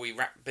 just before we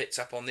wrap bits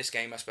up on this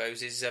game, I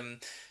suppose, is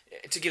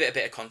to give it a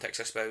bit of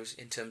context, I suppose,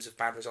 in terms of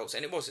bad results.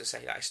 And it was, to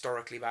say, that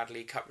historically bad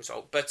League Cup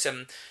result. But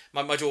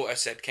my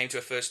daughter came to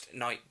her first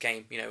night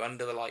game,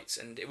 under the lights,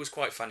 and it was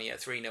quite funny at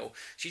 3-0.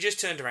 She just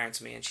turned around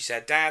to me and she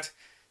said, "Dad,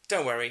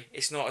 don't worry,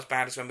 it's not as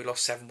bad as when we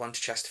lost 7-1 to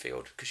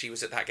Chesterfield," because she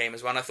was at that game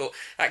as well. And I thought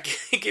that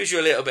gives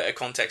you a little bit of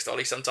context,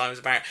 Ollie, sometimes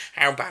about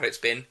how bad it's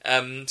been.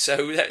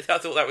 So I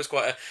thought that was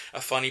quite a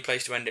funny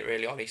place to end it,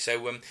 really, Ollie.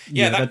 So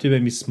that did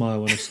make me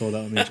smile when I saw that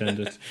on the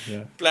agenda.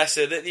 Yeah, bless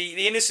her.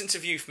 The innocence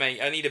of youth,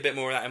 mate. I need a bit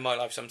more of that in my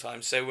life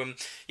sometimes. So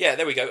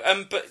there we go.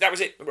 But that was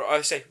it.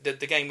 I say the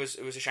game was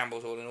a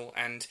shambles all in all,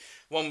 and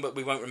one that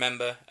we won't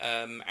remember,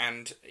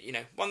 and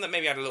one that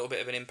maybe had a little bit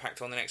of an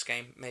impact on the next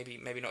game. Maybe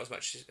not as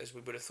much as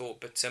we would have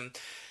thought, but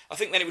I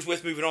think then it was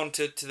worth moving on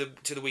to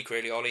the week,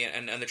 really, Ollie,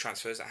 and the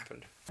transfers that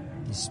happened.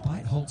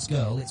 Despite Holt's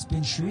goal, it's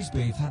been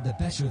Shrewsbury who've had the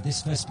better of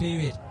this first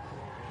period,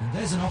 and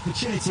there's an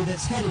opportunity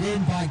that's headed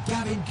in by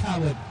Gavin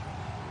Coward.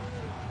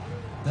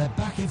 They're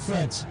back in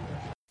front.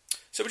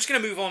 So we're just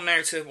going to move on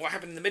now to what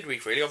happened in the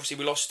midweek, really. Obviously,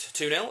 we lost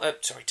 2-0.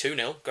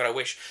 2-0. God, I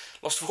wish.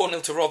 Lost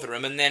 4-0 to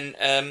Rotherham. And then,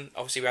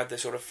 obviously, we had the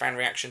sort of fan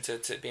reaction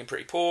to being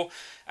pretty poor.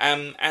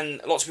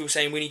 And lots of people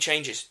saying we need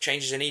changes.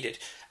 Changes are needed.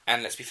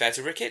 And let's be fair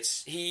to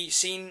Ricketts. He's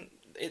seen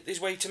his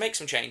way to make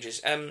some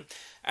changes.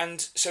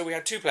 And so we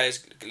had 2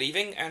 players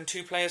leaving and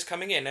 2 players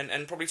coming in.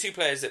 And probably 2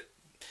 players that,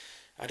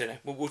 I don't know,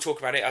 we'll talk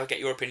about it. I'll get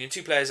your opinion.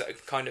 2 players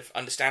that kind of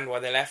understand why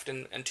they left,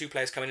 and 2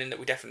 players coming in that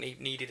we definitely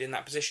needed in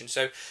that position.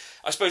 So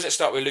I suppose let's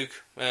start with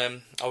Luke,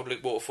 old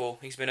Luke Waterfall.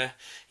 He's been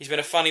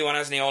a funny one,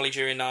 hasn't he, Ollie,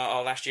 during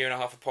our last year and a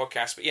half of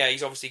podcast. But yeah,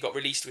 he's obviously got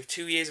released with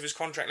 2 years of his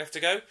contract left to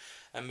go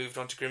and moved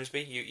on to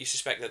Grimsby. You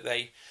suspect that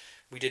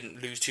we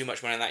didn't lose too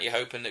much money on that, you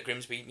hope, and that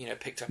Grimsby,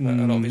 picked up a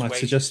lot of his I wages.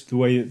 suggest the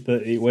way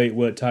it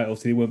worked out,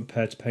 obviously they weren't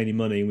prepared to pay any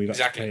money and we've had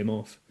to pay him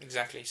off.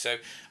 Exactly. So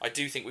I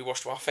do think we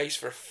washed our face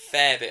for a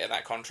fair bit of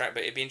that contract,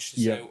 but it'd be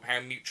interesting to know how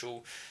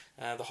mutual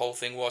the whole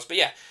thing was. But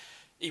yeah,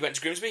 he went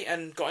to Grimsby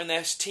and got in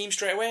their team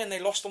straight away, and they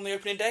lost on the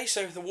opening day,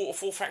 so the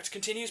waterfall factor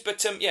continues.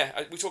 But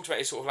we talked about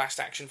his sort of last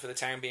action for the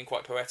town being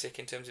quite poetic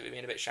in terms of it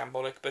being a bit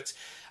shambolic. But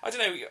I don't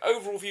know,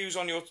 overall views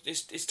on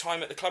his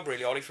time at the club,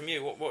 really, Ollie, from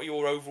you. What are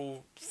your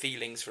overall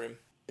feelings for him?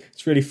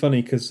 It's really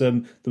funny because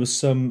there was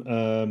some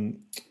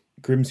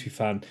Grimsby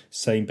fan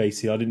saying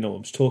basically I didn't know what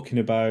I was talking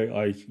about.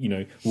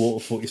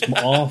 Waterfall. It's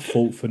our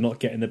fault for not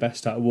getting the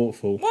best out of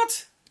Waterfall.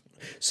 What?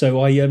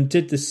 So I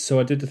did this. So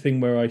I did the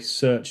thing where I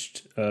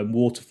searched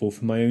Waterfall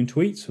for my own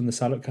tweets from the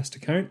Salopcast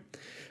account,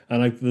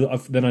 and I did. I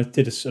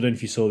don't know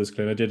if you saw this,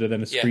 Glenn. I did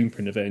a screen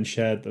print of it and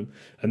shared them,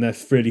 and they're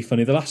really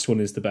funny. The last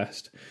one is the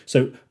best.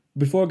 So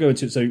before I go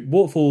into it, so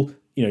Waterfall.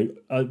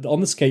 On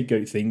the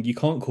scapegoat thing, you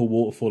can't call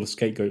Waterfall a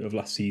scapegoat of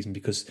last season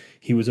because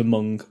he was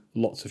among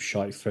lots of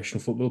shite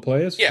professional football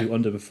players who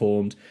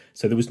underperformed.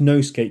 So there was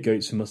no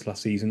scapegoats from us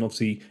last season.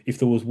 Obviously, if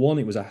there was one,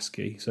 it was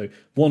Askey. So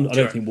I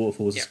don't think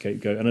Waterfall was a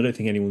scapegoat, and I don't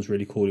think anyone's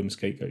really called him a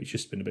scapegoat. He's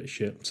just been a bit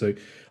shit. So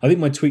I think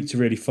my tweets are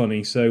really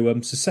funny.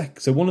 So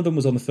so one of them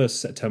was on the 1st of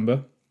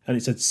September. And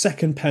it said,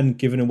 second pen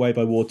given away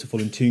by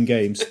Waterfall in 2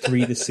 games,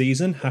 3 this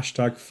season,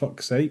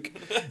 #fuck's sake.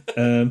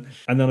 And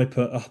then I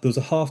put, there was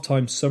a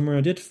half-time summary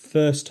I did,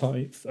 first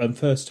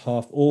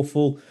half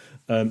awful,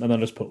 and then I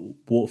just put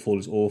Waterfall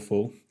is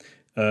awful.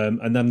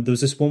 And then there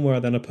was this one where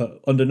I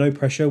put, under no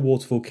pressure,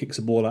 Waterfall kicks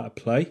a ball out of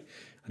play.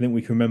 I think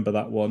we can remember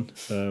that one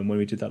when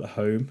we did that at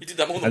home. You did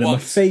that more than once. And then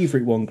once. my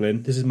favourite one,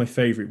 Glyn, this is my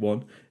favourite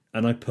one,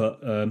 and I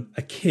put,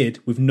 a kid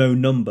with no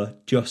number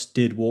just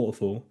did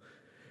Waterfall.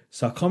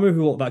 So I can't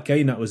remember what that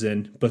game that was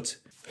in, but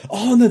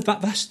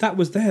that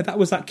was there. That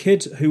was that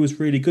kid who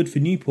was really good for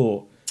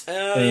Newport.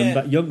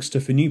 That youngster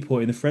for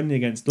Newport in the friendly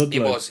against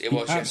Ludlow. It was. He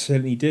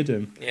absolutely did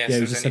him. Yeah,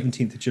 it was the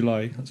 17th of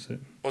July. That's it.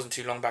 Wasn't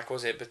too long back,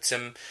 was it? But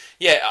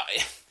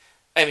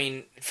I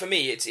mean, for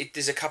me,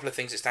 there's a couple of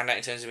things that stand out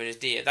in terms of his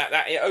deer. That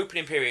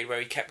opening period where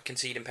he kept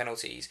conceding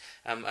penalties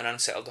and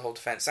unsettled the whole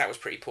defence, that was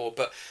pretty poor.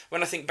 But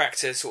when I think back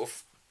to sort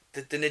of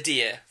the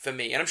nadir for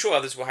me, and I'm sure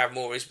others will have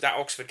more, is that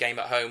Oxford game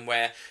at home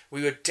where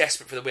we were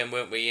desperate for the win,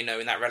 weren't we, in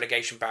that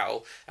relegation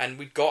battle, and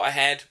we got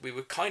ahead, we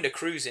were kind of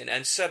cruising,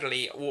 and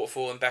suddenly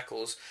Waterfall and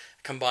Beccles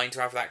combined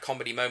to have that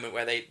comedy moment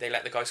where they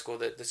let the guy score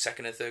the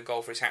second and third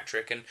goal for his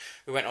hat-trick, and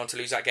we went on to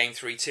lose that game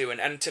 3-2,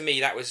 and to me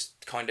that was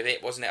kind of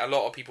it, wasn't it? A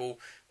lot of people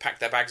packed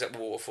their bags up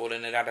with Waterfall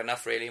and had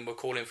enough, really, and were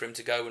calling for him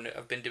to go, and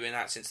have been doing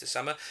that since the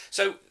summer.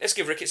 So let's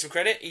give Ricketts some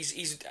credit.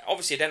 He's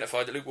obviously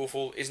identified that Luke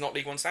Waterfall is not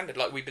League One standard,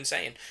 like we've been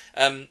saying.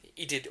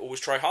 He did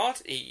always try hard.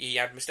 He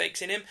had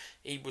mistakes in him.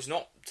 He was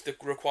not the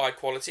required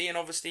quality, and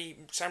obviously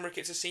Sam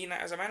Ricketts has seen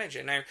that as a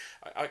manager. Now,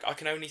 I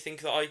can only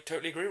think that I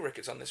totally agree with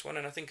Ricketts on this one,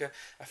 and I think a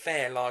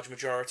fair large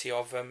majority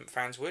of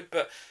fans would.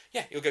 But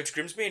yeah, he'll go to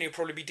Grimsby and he'll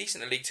probably be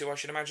decent at League Two, I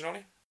should imagine,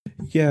 Ollie.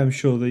 Yeah, I'm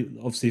sure.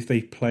 Obviously, if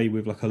they play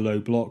with like a low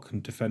block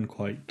and defend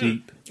quite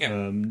deep,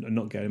 and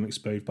not get him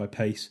exposed by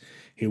pace,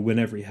 he'll win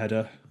every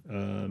header.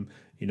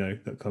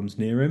 That comes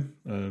near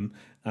him.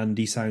 And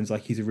he sounds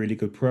like he's a really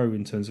good pro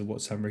in terms of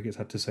what Sam Ricketts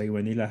had to say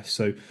when he left.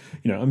 So,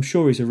 I'm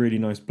sure he's a really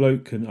nice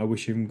bloke, and I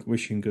wish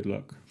him good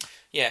luck.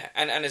 Yeah,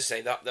 and as I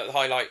say, the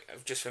highlight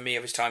just for me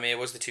of his time here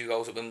was the 2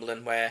 goals at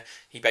Wimbledon, where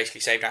he basically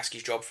saved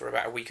Askey's job for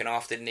about a week and a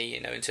half, didn't he?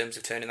 In terms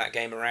of turning that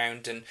game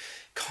around, and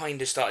kind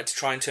of started to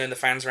try and turn the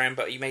fans around,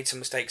 but he made some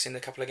mistakes in a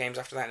couple of games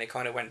after that, and it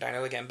kind of went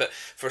downhill again. But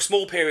for a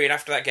small period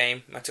after that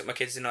game, I took my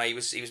kids to know he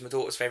was my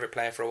daughter's favourite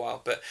player for a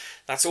while, but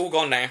that's all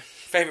gone now.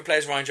 Favourite player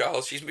is Ryan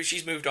Giles.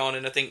 She's moved on,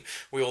 and I think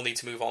we all need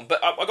to move on.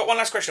 But I got one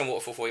last question on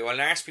Waterfall for you,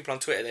 and I asked people on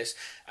Twitter this,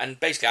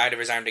 and basically I had a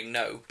resounding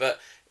no, but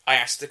I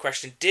asked the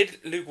question, did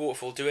Luke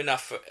Waterfall do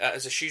enough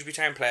as a Shrewsbury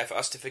Town player for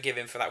us to forgive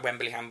him for that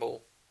Wembley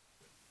handball?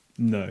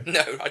 No.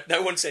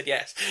 No one said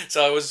yes.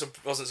 So I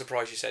wasn't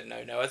surprised you said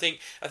no. I think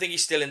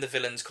he's still in the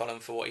villains column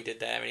for what he did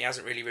there, and he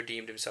hasn't really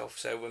redeemed himself.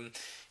 So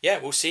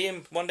we'll see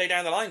him one day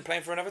down the line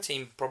playing for another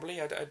team, probably.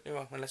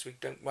 Unless we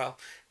don't. Well,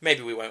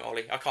 maybe we won't,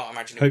 Ollie. I can't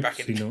imagine him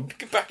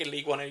back in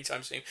League One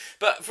anytime soon.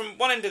 But from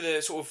one end of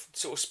the sort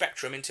of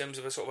spectrum in terms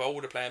of a sort of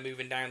older player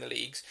moving down the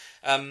leagues,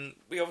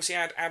 we obviously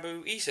had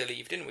Abu Issa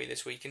leave, didn't we,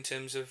 this week, in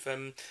terms of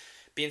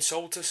being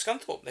sold to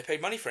Scunthorpe. They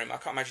paid money for him. I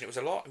can't imagine it was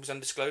a lot. It was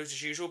undisclosed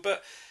as usual,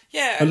 but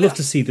yeah. I'd love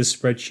to see the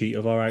spreadsheet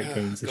of our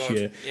outgoings this God,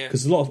 year, yeah.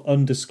 because there's a lot of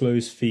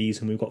undisclosed fees,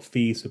 and we've got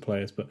fees for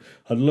players, but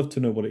I'd love to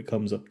know what it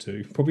comes up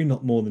to. Probably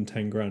not more than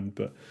 10 grand,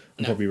 but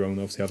I'm probably wrong.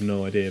 Obviously, I have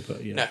no idea,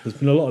 but yeah, there's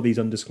been a lot of these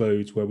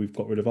undisclosed where we've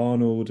got rid of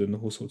Arnold and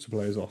all sorts of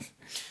players off.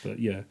 But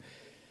yeah.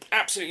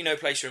 Absolutely no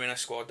place for him in a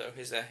squad, though,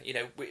 is there? You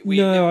know, we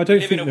No, I don't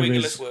live think in a there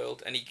wingless is.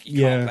 world, and he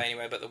Yeah. can't play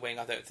anywhere but the wing,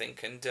 I don't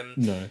think. And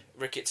No.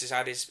 Ricketts has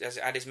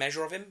had his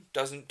measure of him.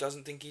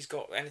 Doesn't think he's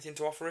got anything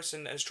to offer us,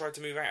 and has tried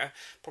to move out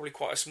probably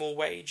quite a small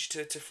wage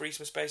to free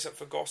some space up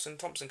for Goss and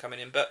Thompson coming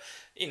in. But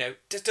you know,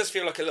 it does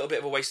feel like a little bit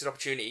of a wasted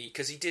opportunity,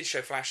 because he did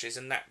show flashes,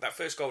 and that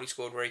first goal he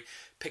scored where he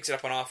picked it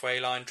up on halfway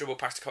line, dribbled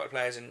past a couple of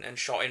players, and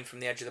shot in from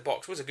the edge of the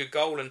box was a good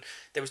goal, and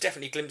there was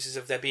definitely glimpses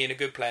of there being a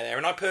good player there.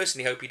 And I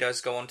personally hope he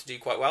does go on to do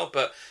quite well.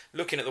 But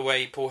looking at the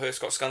way Paul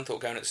Hurst got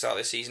Scunthorpe going at the start of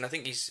this season, I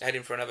think he's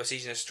heading for another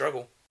season of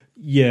struggle.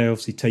 Yeah,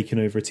 obviously taking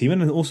over a team,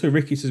 and also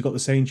Ricketts has got the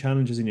same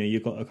challenges. You know,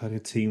 you've got a kind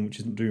of team which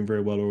isn't doing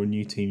very well, or a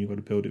new team, you've got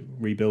to build it,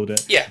 rebuild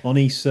it. Yeah. On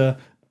Issa,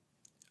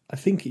 I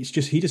think he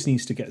just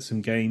needs to get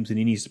some games, and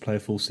he needs to play a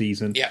full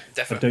season. Yeah,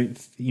 definitely.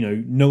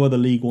 No other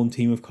League One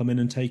team have come in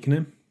and taken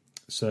him.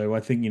 So I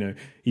think,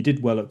 he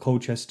did well at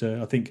Colchester.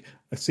 I think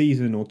a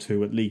season or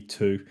two at League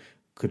Two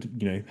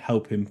could,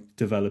 help him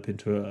develop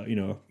into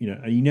and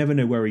you never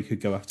know where he could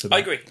go after that. I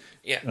agree.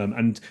 Yeah.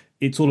 And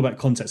it's all about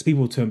context.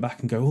 People will turn back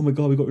and go, "Oh my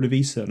God, we got rid of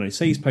Issa." And I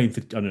say he's playing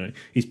for,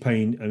 he's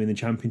playing in the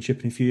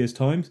Championship in a few years'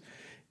 time.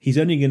 He's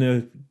only going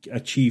to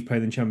achieve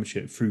playing in the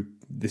Championship through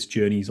this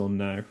journey he's on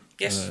now.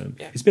 Yes.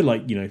 Yeah. It's a bit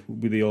like,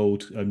 with the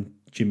old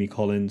Jimmy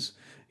Collins.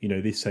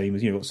 The same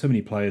as got so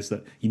many players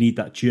that you need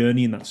that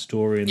journey and that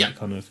story and that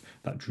kind of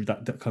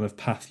that kind of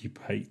path you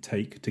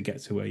take to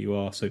get to where you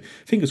are. So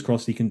fingers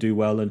crossed he can do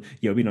well, and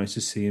it'll be nice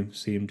to see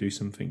him do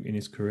something in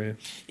his career.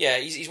 Yeah,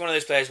 he's one of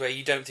those players where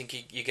you don't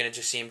think you're going to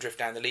just see him drift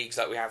down the leagues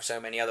like we have so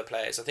many other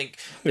players. I think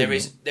there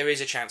is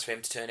a chance for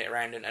him to turn it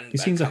around and he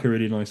seems like a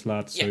really nice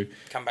lad. So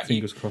come back.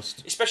 Fingers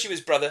crossed. Especially with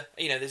his brother,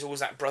 there's always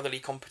that brotherly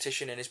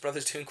competition, and his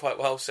brother's doing quite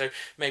well. So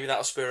maybe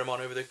that'll spur him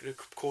on over the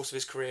course of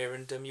his career.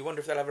 And you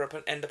wonder if they'll ever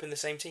end up in the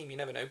same team. You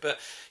never know, but.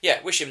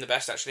 Yeah, wish him the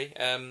best actually,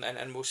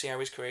 and we'll see how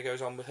his career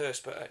goes on with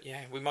Hurst. But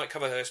we might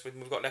cover Hurst, but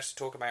we've got less to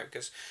talk about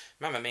because,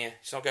 mamma mia,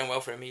 it's not going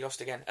well for him. He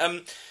lost again.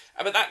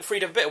 But that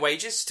freed up a bit of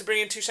wages to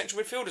bring in two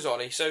central midfielders,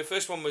 Ollie. So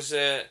first one was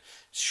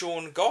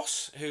Sean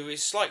Goss, who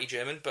is slightly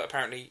German, but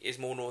apparently is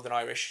more Northern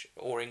Irish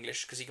or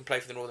English because he can play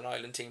for the Northern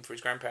Ireland team for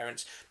his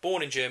grandparents.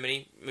 Born in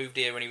Germany, moved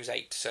here when he was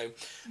 8. So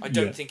I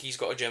don't think he's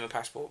got a German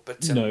passport.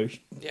 But no,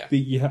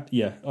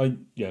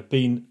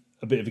 being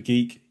a bit of a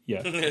geek, You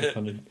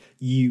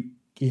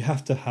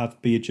have to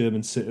be a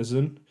German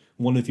citizen.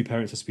 One of your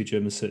parents has to be a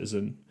German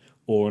citizen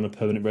or on a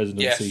permanent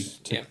residency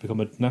to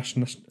become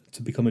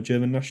a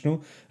German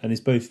national.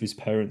 And both of his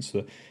parents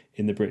were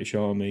in the British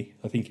Army.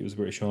 I think it was the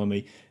British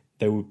Army.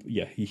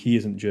 He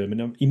isn't German.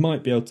 Now, he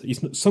might be able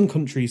to. Some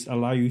countries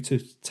allow you to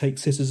take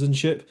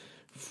citizenship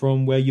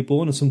from where you're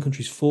born, and some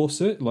countries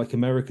force it, like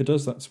America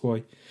does. That's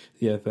why,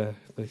 they're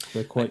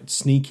quite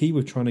sneaky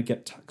with trying to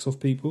get tax off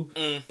people.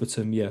 But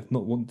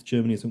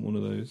Germany isn't one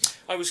of those.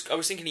 I was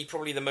thinking he's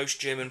probably the most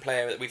German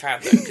player that we've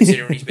had, though,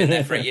 considering he's been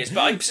there for 8 years.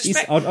 But I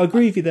suspect I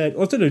agree with you there.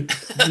 I don't know.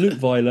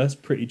 Luke Weiler's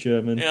pretty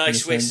German. Yeah,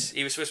 he's Swiss.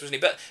 He was Swiss, wasn't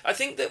he? But I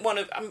think that one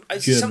of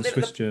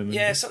German.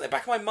 Yeah, something at the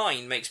back of my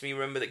mind makes me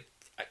remember that.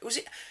 Was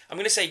it? I'm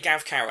going to say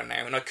Gav Cowan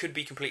now, and I could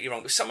be completely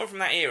wrong. But someone from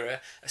that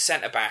era, a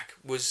centre back,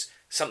 was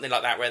something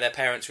like that, where their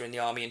parents were in the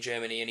army in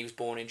Germany, and he was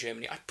born in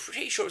Germany. I'm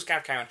pretty sure it was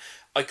Gav Cowan.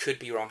 I could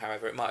be wrong,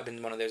 however. It might have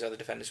been one of those other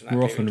defenders from that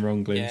period. We're often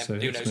wrong, Glenn, so who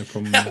there's knows? no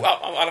problem.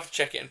 Well, I'll have to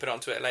check it and put it on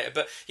Twitter later.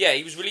 But yeah,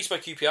 he was released by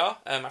QPR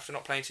after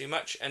not playing too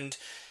much. And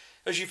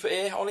as you put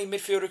here, Ollie,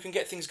 midfielder can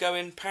get things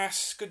going,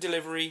 pass, good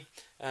delivery.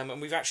 And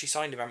we've actually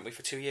signed him, haven't we,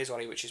 for 2 years,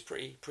 Ollie, which is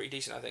pretty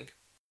decent, I think.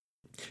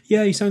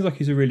 Yeah, he sounds like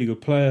he's a really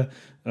good player.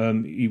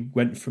 He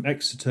went from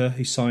Exeter.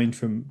 He signed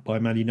by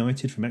Man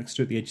United from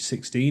Exeter at the age of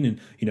 16, and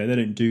they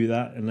don't do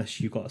that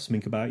unless you've got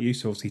something about you.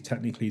 So obviously,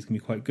 technically, he's going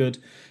to be quite good.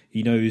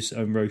 He knows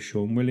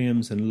Sean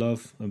Williams and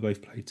Love, and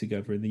both played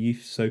together in the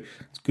youth. So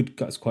it's good.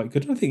 That's quite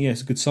good. And I think it's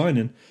a good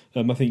signing.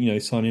 I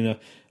think signing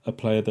a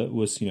player that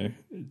was had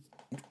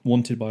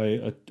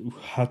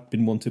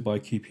been wanted by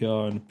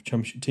QPR and a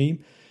Championship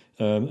team.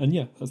 I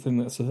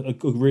think that's a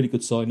really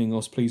good signing. I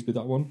was pleased with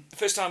that one.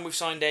 First time we've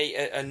signed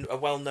a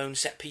well-known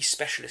set-piece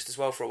specialist as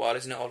well for a while,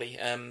 isn't it, Ollie?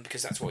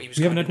 Because that's what he was.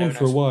 We haven't had one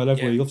for a while,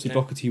 have we? Obviously,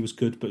 no. Doherty was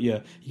good, but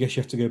I guess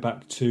you have to go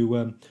back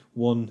to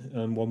one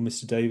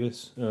Mr.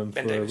 Davis for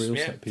Davis, a real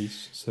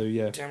set-piece. So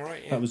damn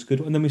right, that was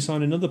good. And then we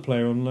signed another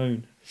player on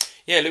loan.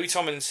 Yeah, Louis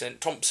Thompson.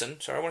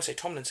 Sorry, I want to say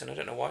Tomlinson. I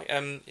don't know why.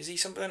 Is he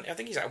something? I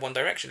think he's out of One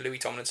Direction. Louis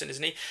Tomlinson,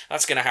 isn't he?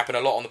 That's going to happen a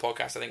lot on the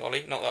podcast, I think,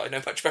 Ollie. Not that I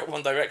know much about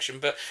One Direction,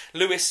 but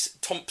Lewis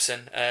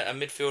Thompson, a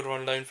midfielder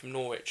on loan from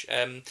Norwich.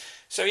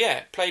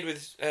 Played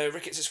with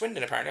Ricketts at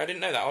Swindon. Apparently, I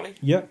didn't know that, Ollie.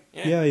 Yeah,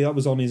 that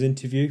was on his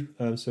interview.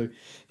 The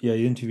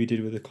interview he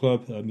did with the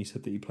club. He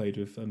said that he played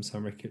with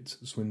Sam Ricketts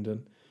at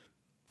Swindon.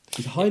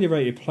 He's a highly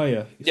rated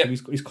player. Yep.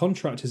 So his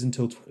contract is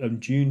until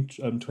June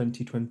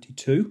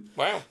 2022.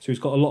 Wow. So he's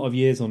got a lot of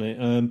years on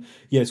it.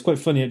 It's quite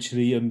funny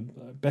actually.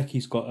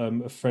 Becky's got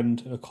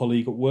a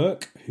colleague at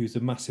work who's a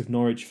massive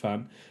Norwich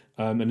fan.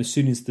 And as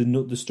soon as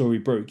the story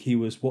broke, he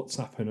was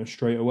WhatsApping her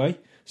straight away,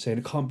 saying,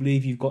 "I can't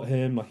believe you've got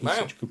him. Like, he's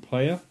such a good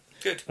player."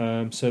 Good.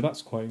 So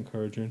that's quite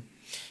encouraging.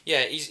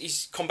 Yeah,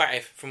 he's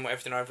combative from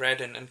everything I've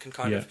read, and can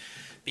kind of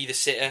be the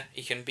sitter.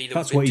 He can be the.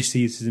 That's what he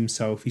sees as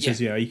himself. He says,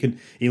 he'll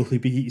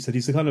be. He said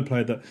he's the kind of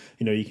player that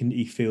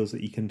he feels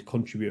that he can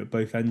contribute at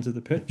both ends of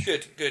the pitch.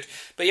 Good.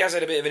 But he has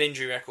had a bit of an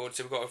injury record,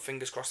 so we've got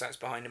fingers crossed that's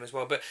behind him as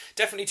well. But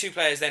definitely two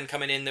players then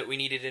coming in that we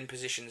needed in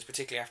positions,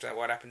 particularly after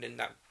what happened in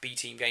that B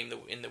team game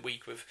in the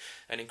week with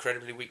an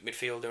incredibly weak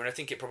midfielder. And I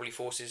think it probably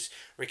forces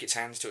Ricketts'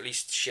 hands to at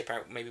least ship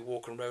out maybe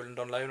Walker and Rowland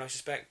on loan, I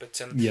suspect. But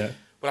we'll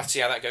have to see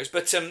how that goes.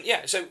 But so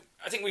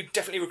I think we've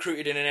definitely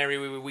recruited in an area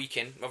we were weak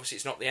in. Obviously,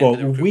 it's not the end of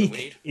the recruitment we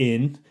need.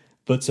 In,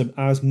 but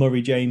as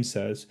Murray James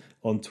says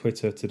on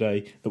Twitter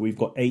today, that we've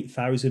got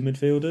 8,000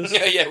 midfielders.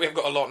 Yeah, we've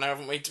got a lot now,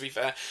 haven't we, to be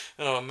fair?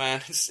 Oh, man.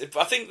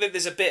 I think that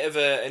there's a bit of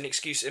an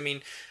excuse. I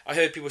mean, I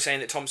heard people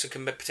saying that Thompson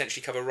can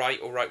potentially cover right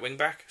or right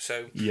wing-back,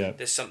 so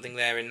there's something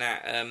there in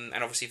that. And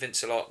obviously,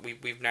 Vince a lot.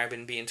 We've now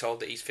been being told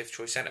that he's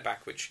fifth-choice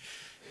centre-back, which...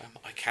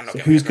 I cannot. So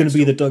who's going to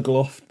be the Doug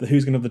Loft?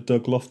 Who's going to have the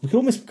Doug Loft? We could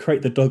almost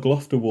create the Doug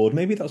Loft Award.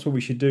 Maybe that's what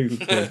we should do.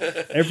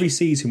 Every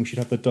season we should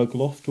have the Doug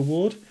Loft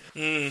Award.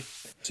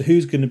 So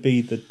who's going to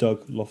be the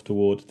Doug Loft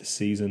Award this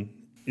season?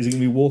 Is it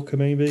going to be Walker?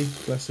 Maybe,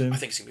 bless him. I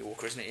think it's going to be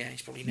Walker, isn't it? Yeah,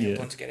 he's probably nailed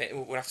on to get it.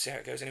 We'll have to see how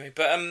it goes anyway.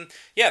 But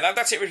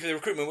that's it really for the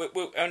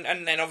recruitment.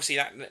 And then obviously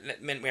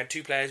that meant we had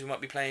two players who might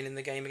be playing in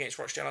the game against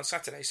Rochdale on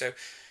Saturday. So.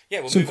 Yeah,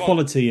 we'll some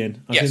quality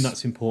in. I think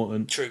that's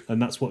important. True. And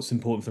that's what's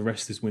important for the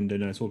rest of this window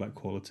now. It's all about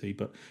quality.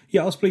 But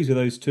I was pleased with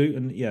those two.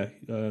 And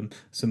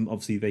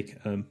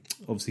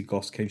obviously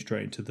Goss came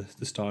straight into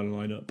the starting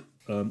lineup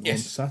on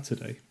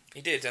Saturday.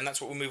 He did, and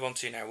that's what we'll move on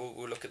to now.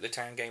 We'll look at the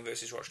Town game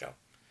versus Rochdale.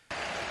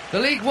 The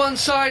League One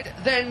side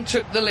then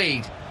took the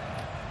lead.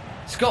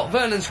 Scott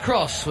Vernon's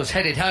cross was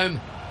headed home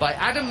by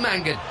Adam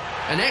Mangan.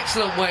 An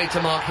excellent way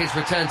to mark his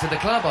return to the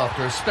club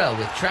after a spell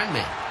with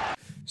Tranmere.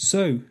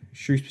 So,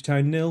 Shrewsbury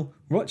Town 0,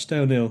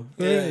 Rochdale 0.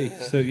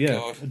 So,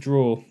 a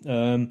draw.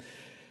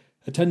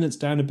 Attendance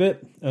down a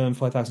bit,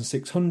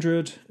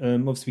 5,600.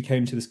 Obviously, we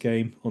came to this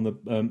game on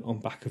the on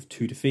back of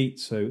two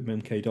defeats, so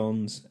MK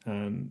Dons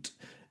and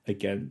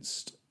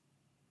against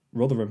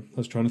Rotherham. I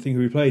was trying to think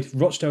who we played.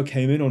 Rochdale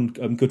came in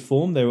on good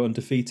form. They were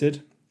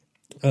undefeated.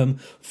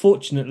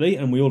 Fortunately,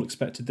 and we all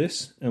expected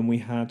this, and we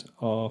had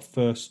our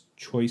first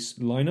choice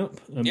lineup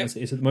as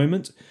it is at the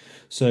moment.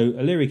 So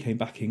O'Leary came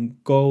back in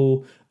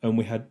goal, and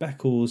we had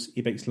Beckles,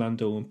 Ibex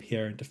Landau and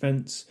Pierre in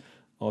defence.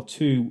 Our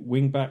two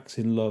wing backs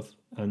in Love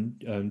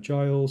and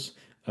Giles.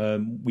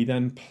 We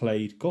then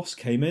played Goss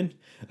came in,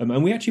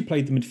 and we actually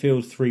played the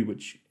midfield three,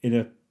 which in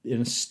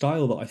a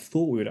style that I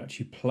thought we would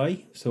actually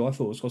play. So I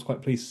was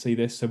quite pleased to see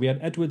this. So we had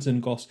Edwards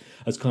and Goss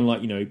as kind of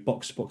like,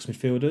 box-to-box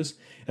midfielders.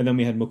 And then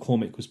we had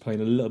McCormick was playing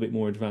a little bit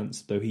more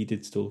advanced, though he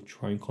did still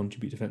try and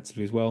contribute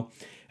defensively as well.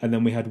 And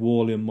then we had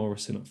Worley and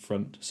Morrison up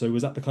front. So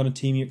was that the kind of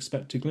team you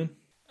expected, Glenn?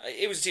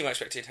 It was a team I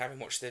expected, having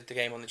watched the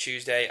game on the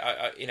Tuesday.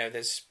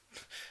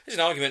 There's an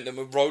argument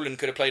that Rowland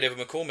could have played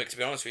over McCormick, to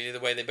be honest with you,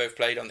 the way they both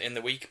played in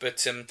the week.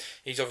 But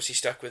he's obviously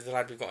stuck with the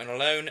lad we've got in on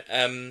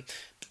loan.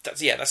 That's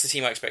the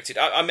team I expected.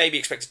 I maybe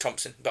expected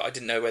Thompson, but I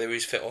didn't know whether he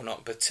was fit or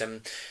not. But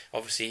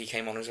obviously he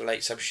came on as a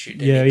late substitute.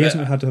 He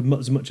hasn't had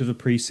as much of a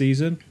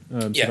pre-season,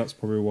 so that's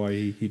probably why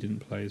he didn't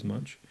play as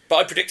much. But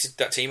I predicted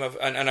that team,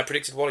 and I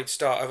predicted Wally to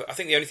start. I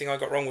think the only thing I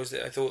got wrong was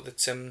that I thought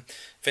that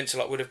Vince a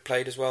lot would have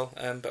played as well,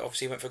 but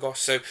obviously he went for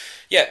Goss. So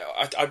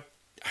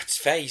it's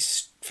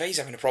Faye's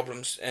having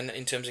problems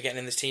in terms of getting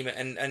in this team,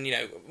 and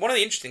one of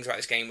the interesting things about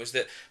this game was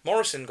that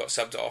Morrison got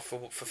subbed off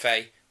for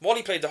Faye.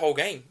 Wally played the whole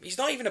game. He's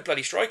not even a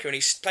bloody striker, and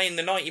he's playing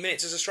the 90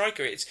 minutes as a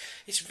striker. It's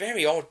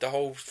very odd, the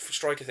whole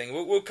striker thing.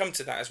 We'll come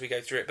to that as we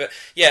go through it. But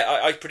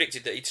I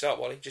predicted that he'd start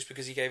Wally just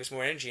because he gave us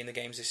more energy in the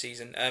games this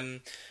season. And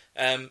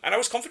I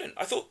was confident.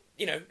 I thought,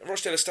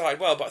 Rochdale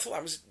started well, but I thought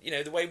that was,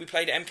 the way we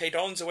played at MK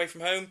Dons away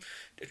from home.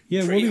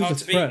 Wally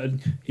was a threat.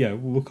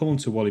 We'll come on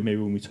to Wally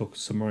maybe when we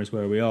summarise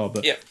where we are.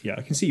 But you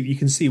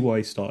can see why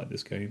he started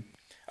this game.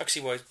 I can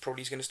see why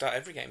he's going to start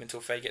every game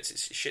until Faye gets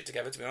its shit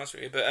together, to be honest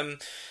with you.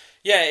 But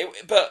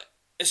but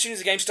as soon as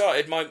the game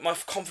started, my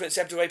confidence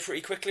ebbed away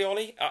pretty quickly,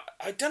 Ollie.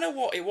 I don't know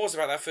what it was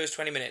about that first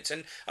 20 minutes,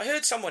 and I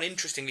heard someone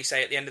interestingly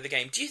say at the end of the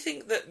game, do you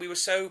think that we were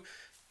so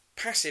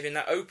passive in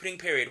that opening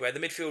period where the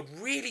midfield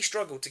really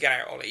struggled to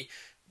get out, Ollie,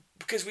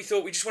 because we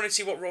thought we just wanted to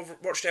see what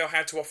Rochdale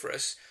had to offer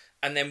us,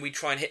 and then we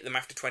try and hit them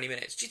after 20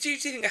 minutes? Do you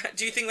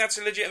think that's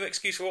a legitimate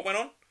excuse for what went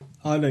on?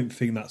 I don't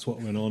think that's what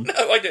went on.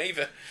 No, I don't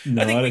either.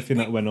 No, I don't think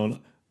that went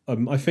on.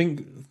 I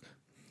think...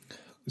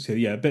 So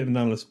a bit of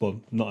analysis.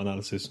 Well, not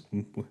analysis.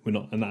 We're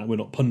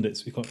not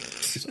pundits.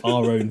 It's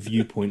our own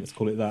viewpoint. Let's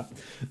call it that.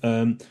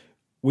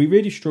 We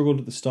really struggled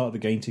at the start of the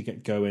game to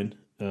get going.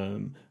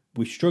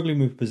 We're struggling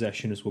with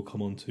possession, as we'll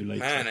come on to later.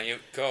 Man,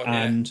 God,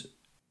 and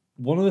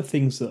one of the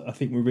things that I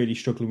think we're really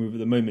struggling with at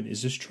the moment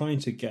is just trying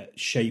to get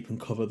shape and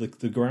cover the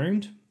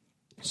ground.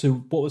 So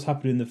what was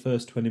happening in the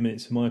first 20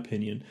 minutes, in my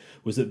opinion,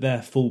 was that their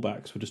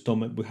fullbacks were just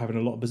dominant, were having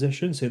a lot of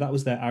possession. So that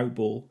was their out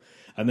ball,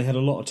 and they had a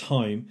lot of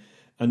time.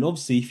 And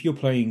obviously, if you're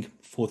playing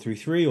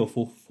 4-3-3 or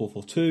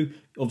 4-4-2,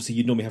 obviously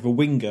you'd normally have a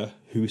winger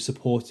who is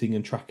supporting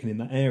and tracking in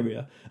that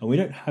area. And we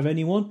don't have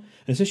anyone.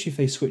 And especially if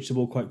they switch the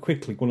ball quite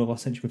quickly, one of our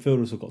central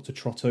midfielders have got to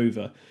trot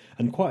over.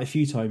 And quite a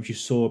few times you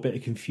saw a bit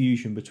of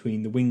confusion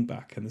between the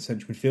wing-back and the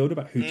central midfielder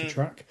about who to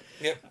track.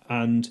 Yep.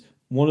 And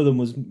one of them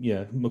was,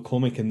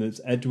 McCormick, and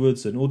there's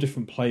Edwards and all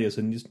different players.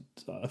 And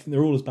I think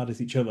they're all as bad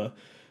as each other.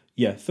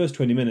 Yeah, first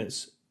 20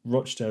 minutes...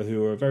 Rochdale,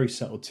 who are a very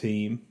settled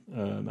team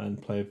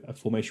and play a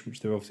formation which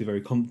they're obviously very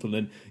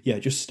confident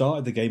in, just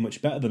started the game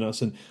much better than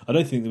us. And I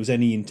don't think there was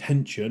any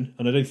intention,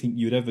 and I don't think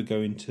you would ever go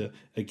into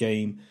a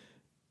game,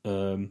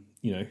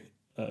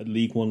 at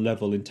League One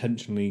level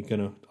intentionally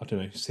going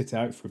to, sit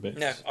out for a bit.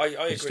 No, I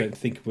agree. Just don't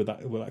think we're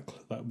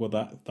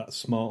that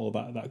smart or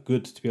that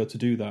good to be able to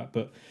do that.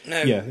 But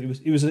no.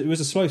 it was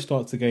a slow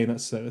start to the game.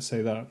 Let's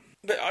say that.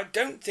 But I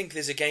don't think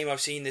there's a game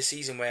I've seen this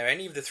season where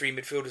any of the three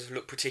midfielders have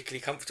looked particularly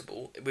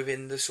comfortable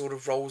within the sort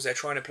of roles they're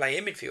trying to play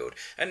in midfield.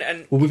 How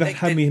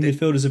many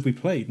midfielders have we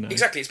played now?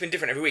 Exactly, it's been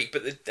different every week,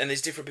 and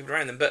there's different people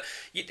around them. But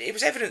it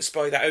was evidenced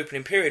by that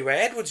opening period where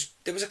Edwards,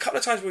 there was a couple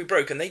of times where we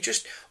broke, and they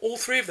just, all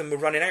three of them were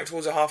running out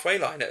towards the halfway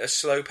line at a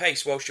slow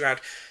pace, whilst you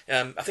had,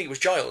 I think it was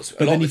Giles.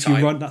 But then if you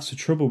run, that's the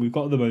trouble we've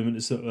got at the moment,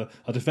 is that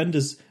our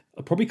defenders...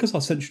 Probably because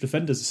our central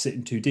defenders are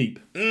sitting too deep.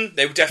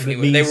 They were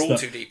definitely, they were all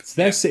too deep.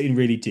 So they're sitting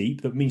really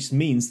deep. That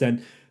means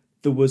then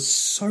there was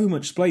so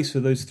much space for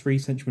those three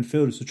central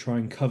midfielders to try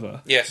and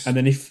cover. Yes. And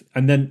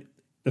then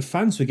the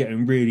fans were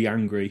getting really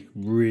angry.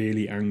 I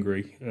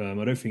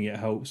don't think it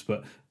helps,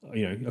 but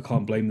I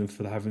can't blame them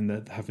for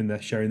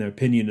sharing their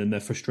opinion, and they're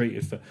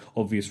frustrated for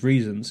obvious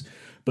reasons.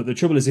 But the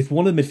trouble is, if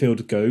one of the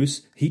midfielders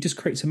goes, he just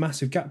creates a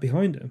massive gap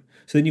behind him.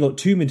 So then you've got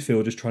two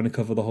midfielders trying to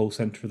cover the whole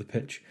centre of the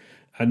pitch.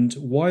 And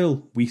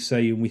while we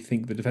say and we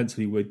think that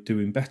defensively we're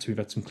doing better, we've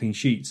had some clean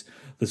sheets,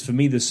 there's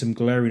some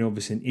glaring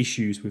obvious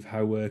issues with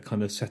how we're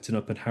kind of setting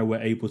up and how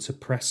we're able to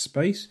press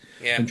space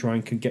and try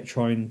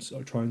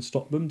and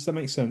stop them. Does that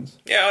make sense?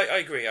 Yeah, I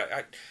agree.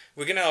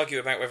 We're going to argue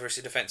about whether it's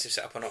a defensive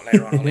setup or not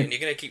later on, Ollie, and you're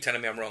going to keep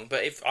telling me I'm wrong.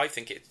 But if I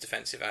think it's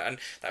defensive, and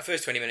that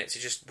first 20 minutes, it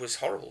just was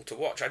horrible to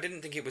watch. I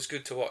didn't think it was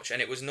good to watch,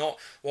 and it was not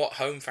what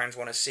home fans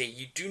want to see.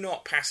 You do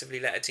not passively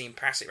let a team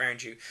pass it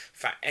around you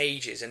for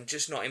ages and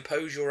just not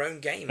impose your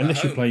own game.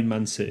 Unless you're playing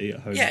Man City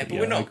at home. Yeah, but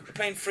we're not. We're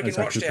playing frigging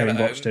Rochdale at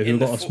home. Who've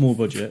got a small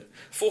budget.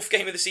 Fourth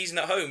game of the season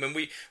at home, and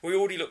we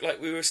already looked like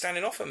we were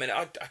standing off them, and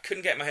I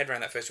couldn't get my head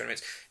around that first 20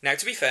 minutes. Now,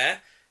 to be fair,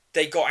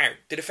 they got out.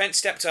 The defence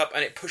stepped up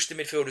and it pushed the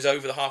midfielders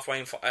over the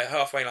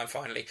halfway line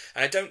finally.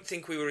 And I don't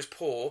think we were as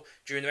poor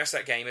during the rest of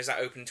that game as that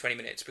opening 20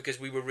 minutes, because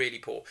we were really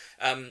poor.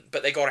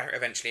 But they got out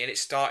eventually, and it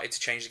started to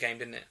change the game,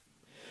 didn't it?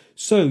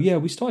 So,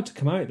 we started to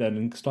come out then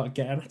and start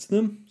getting at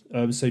them.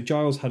 So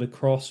Giles had a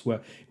cross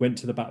where he went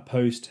to the back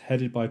post,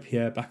 headed by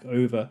Pierre back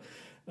over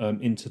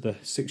into the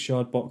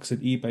 6-yard box,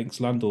 and Ebanks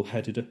Landell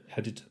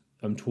headed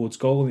towards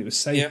goal, and it was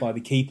saved by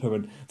the keeper,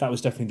 and that was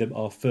definitely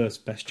our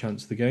first best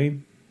chance of the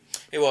game.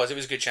 It was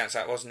a good chance,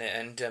 that, wasn't it?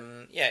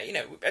 And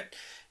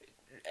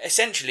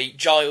essentially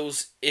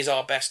Giles is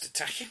our best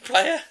attacking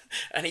player,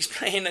 and he's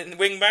playing in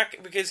wing back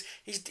because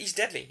he's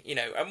deadly,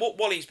 And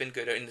Wally's been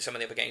good in some of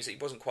the other games. He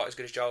wasn't quite as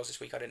good as Giles this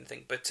week, I didn't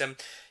think, but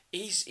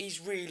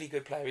he's really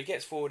good player. He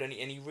gets forward and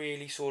he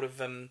really sort of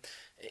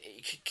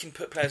can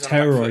put players on the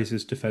back foot.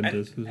 Terrorises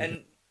defenders.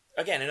 And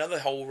again, another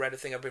whole red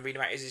thing I've been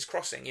reading about is his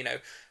crossing.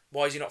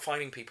 Why is he not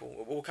finding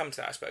people? We'll come to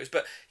that, I suppose.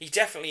 But he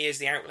definitely is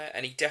the outlet,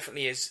 and he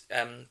definitely is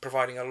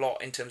providing a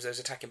lot in terms of those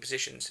attacking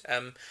positions.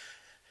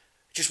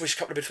 Just wish a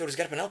couple of midfielders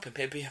get up and help him.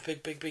 It'd be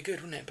big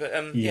good, wouldn't it? But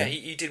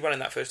he did well in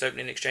that first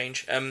opening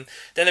exchange. Then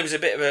there was a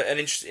bit of an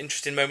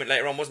interesting moment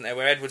later on, wasn't there,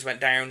 where Edwards went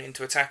down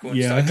into a tackle.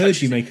 And I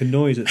heard you make a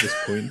noise at this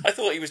point. I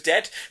thought he was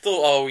dead.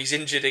 Thought, he's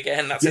injured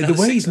again. That's the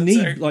way his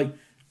knee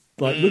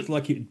looked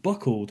like it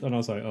buckled, and I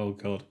was like, oh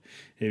god,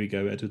 here we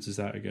go, Edwards is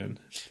out again.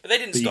 But they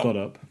didn't stop. He got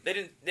up. They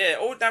didn't.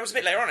 Yeah, that was a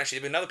bit later on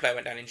actually. Another player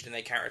went down injured, and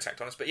they counter-attacked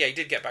on us. But he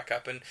did get back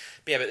up, and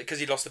but because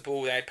he lost the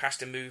ball, they had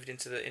passed and moved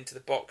into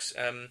the box.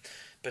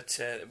 But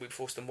we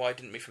forced them wide,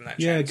 didn't we, from that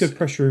chance? Yeah, good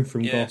pressuring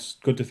from Goss,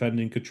 good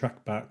defending, good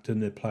track back,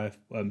 and the player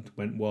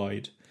went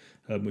wide,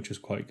 which was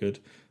quite good.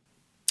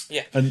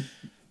 Yeah. And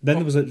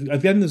then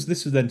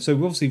so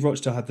obviously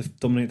Rochdale had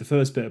dominate the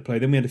first bit of play,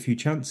 then we had a few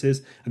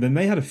chances, and then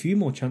they had a few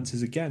more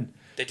chances again.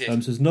 They did. So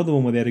there's another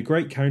one where they had a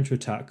great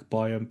counter-attack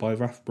by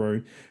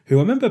Rathbone, who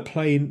I remember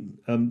playing,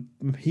 I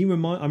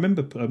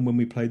remember when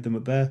we played them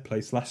at their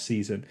place last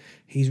season,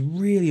 he's a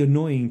really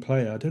annoying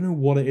player. I don't know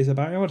what it is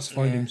about him, I just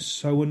find him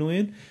so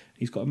annoying.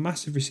 He's got a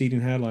massive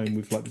receding hairline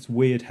with this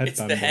weird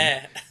headband. It's the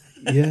hair.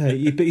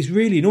 But he's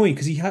really annoying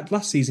because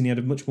last season he had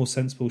a much more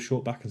sensible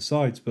short back and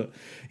sides. But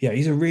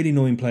he's a really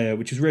annoying player,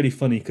 which is really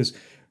funny because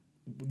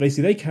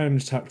basically they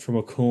counter-attacked from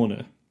a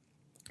corner.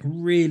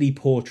 Really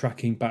poor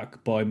tracking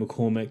back by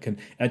McCormick, and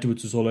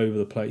Edwards was all over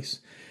the place.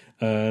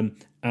 And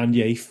And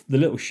yeah, the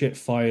little shit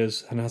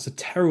fires and has a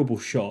terrible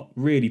shot,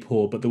 really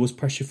poor. But there was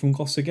pressure from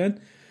Goss again.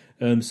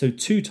 So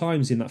 2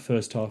 times in that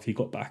first half he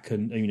got back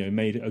and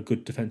made a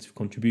good defensive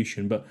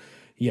contribution. But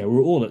yeah,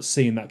 we're all at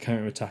seeing that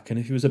counter attack. And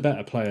if he was a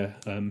better player,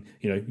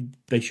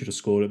 they should have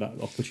scored at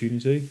that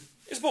opportunity.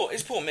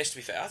 It's poor miss, to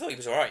be fair. I thought he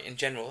was all right in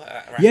general.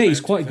 Yeah, he's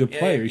quite a good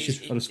player. I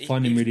just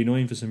find him really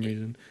annoying for some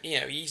reason.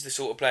 He's the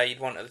sort of player you'd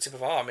want at the tip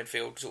of our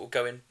midfield, sort of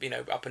going,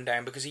 up and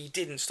down, because he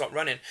didn't stop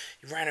running.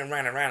 He ran and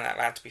ran and ran, that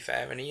lad, to be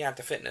fair, and he had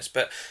the fitness.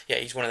 But yeah,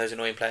 he's one of those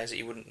annoying players that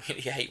you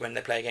hate when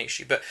they play against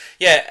you. But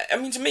yeah, I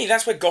mean, to me,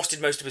 that's where Goss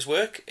did most of his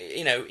work.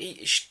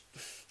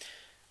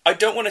 I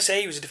don't want to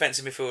say he was a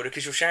defensive midfielder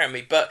because you'll shout at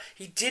me, but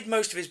he did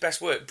most of his best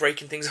work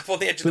breaking things up on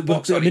the edge of the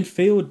box. But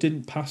midfield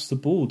didn't pass the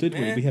ball, did we?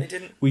 Yeah, they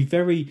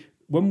didn't.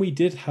 When we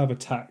did have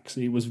attacks,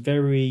 it was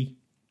very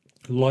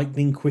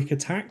lightning quick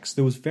attacks.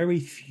 There was very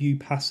few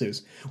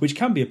passes, which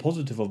can be a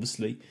positive,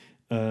 obviously.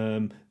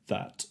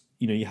 That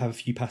you have a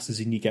few passes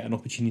and you get an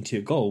opportunity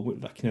at goal.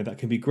 That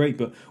can be great.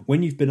 But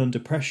when you've been under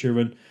pressure,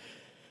 and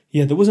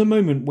there was a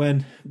moment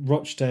when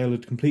Rochdale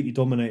had completely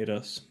dominated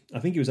us. I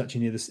think it was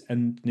actually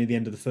near the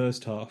end of the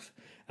first half.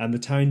 And the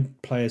Town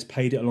players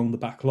played it along the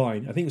back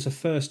line. I think it was the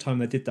first time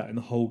they did that in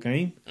the whole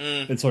game.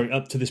 And sorry,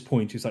 up to this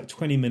point, it was like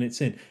 20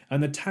 minutes in.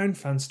 And the Town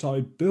fans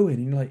started booing.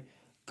 And you're like,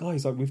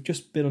 guys, we've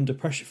just been under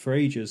pressure for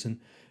ages. And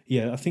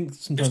yeah, I think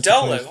sometimes... It was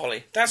dull though,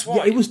 Holly. That's why.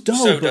 Yeah, it was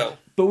dull. So dull.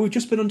 But we've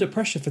just been under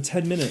pressure for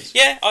 10 minutes.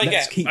 Yeah,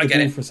 Let's keep the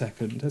ball for a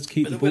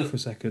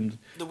second.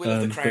 The will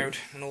of the crowd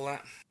and all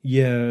that.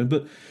 Yeah,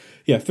 but...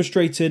 Yeah,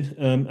 frustrating.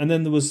 And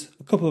then there was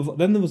a couple of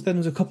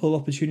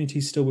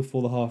opportunities still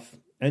before the half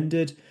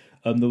ended.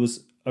 There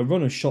was a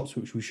run of shots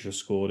which we should have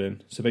scored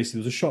in. So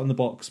basically, there was a shot in the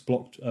box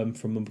blocked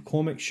from a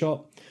McCormick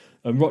shot.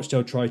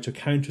 Rochdale tried to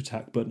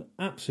counter-attack, but an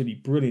absolutely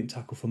brilliant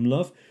tackle from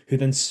Love, who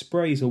then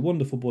sprays a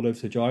wonderful ball over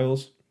to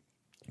Giles.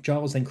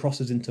 Giles then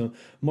crosses into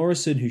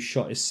Morrison, whose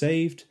shot is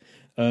saved.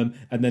 And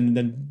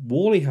then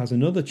Worley has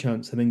another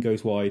chance and then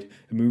goes wide.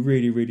 And we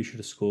really, really should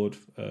have scored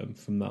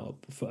from that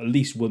for at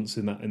least once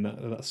in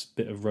that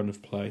bit of run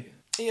of play.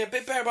 Yeah, a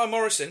bit better by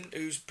Morrison,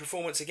 whose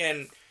performance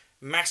again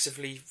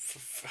massively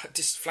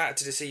flattered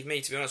to deceive me,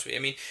 to be honest with you.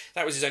 I mean,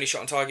 that was his only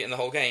shot on target in the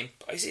whole game.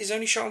 Is it his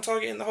only shot on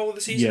target in the whole of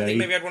the season? Yeah, I think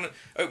maybe I'd won an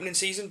opening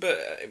season, but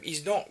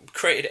he's not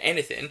created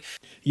anything.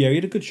 Yeah, he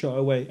had a good shot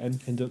away at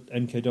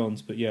MK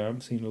Dons, but yeah, I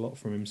haven't seen a lot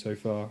from him so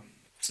far.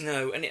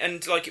 No,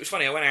 and like, it was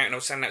funny, I went out and I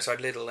was standing outside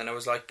Lidl and I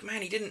was like,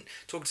 man, he didn't,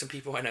 talking to some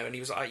people I know, and he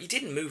was like, he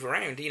didn't move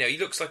around, he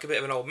looks like a bit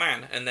of an old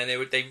man. And then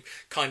they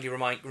kindly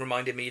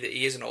reminded me that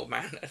he is an old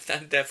man,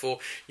 and therefore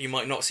you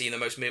might not see the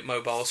most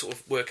mobile sort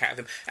of work out of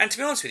him. And to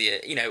be honest with you,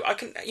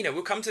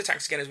 we'll come to the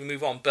tactics again as we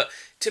move on, but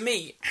to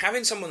me,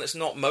 having someone that's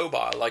not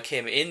mobile like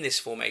him in this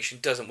formation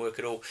doesn't work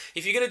at all.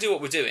 If you're going to do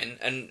what we're doing,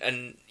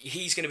 and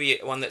he's going to be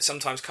one that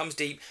sometimes comes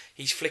deep,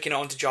 he's flicking it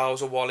onto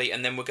Giles or Wally,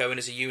 and then we're going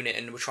as a unit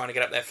and we're trying to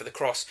get up there for the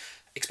cross,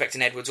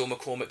 expecting Edwards or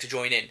McCormick to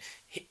join in.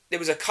 There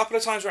was a couple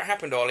of times where it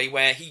happened, Ollie,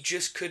 where he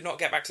just could not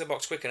get back to the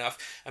box quick enough,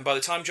 and by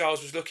the time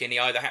Giles was looking, he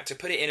either had to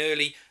put it in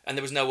early and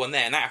there was no one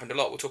there, and that happened a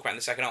lot, we'll talk about in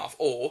the second half,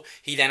 or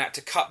he then had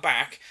to cut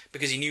back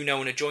because he knew no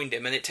one had joined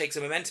him, and it takes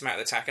the momentum out of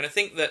the attack. And I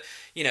think that,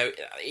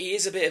 he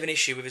is a bit of an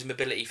issue with his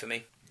mobility for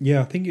me. Yeah,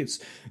 I think it's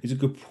a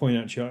good point,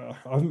 actually.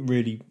 I didn't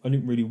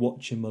really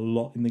watch him a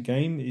lot in the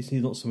game. He's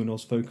not someone I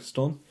was focused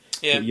on.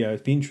 Yeah. But yeah,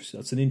 it'd be interesting.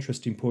 That's an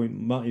interesting point.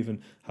 Might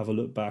even have a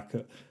look back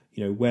at,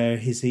 where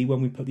is he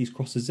when we put these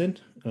crosses in?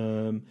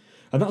 And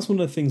that's one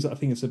of the things that I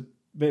think is a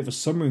bit of a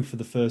summary for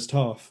the first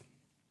half,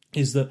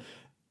 is that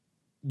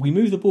we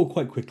moved the ball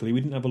quite quickly.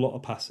 We didn't have a lot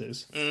of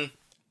passes.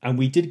 And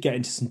we did get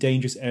into some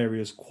dangerous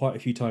areas quite a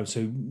few times.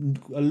 So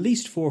at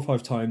least 4 or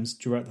 5 times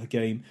throughout the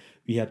game,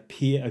 we had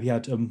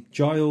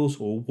Giles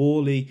or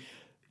Worley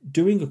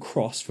doing a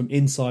cross from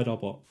inside our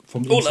box,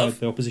 from inside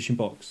the opposition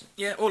box.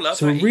 Yeah, or Love.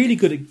 So we're really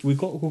good. We're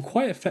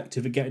quite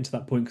effective at getting to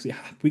that point, because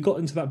we got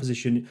into that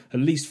position at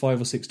least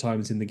 5 or 6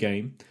 times in the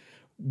game.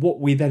 What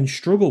we then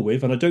struggle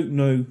with, and I don't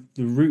know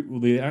the root or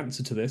the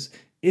answer to this,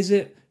 is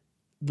it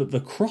that the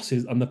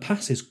crosses and the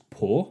pass is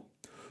poor,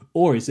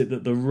 or is it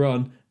that the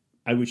run,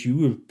 which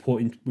you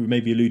were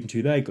maybe alluding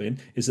to there, Glenn,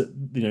 is that,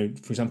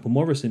 for example,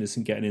 Morrison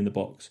isn't getting in the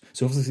box.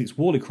 So obviously it's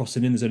Worley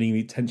crossing in, there's only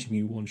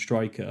intentionally one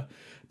striker,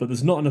 but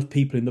there's not enough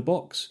people in the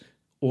box,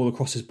 or the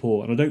cross is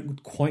poor. And I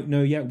don't quite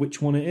know yet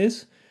which one it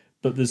is,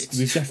 but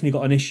we've definitely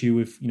got an issue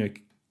with,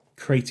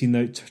 creating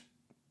those,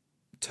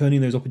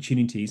 turning those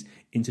opportunities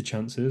into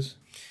chances.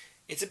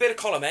 It's a bit of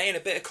column A and a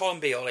bit of column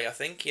B, Ollie, I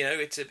think.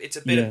 It's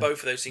a bit of both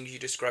of those things you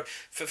described.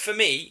 For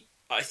me,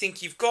 I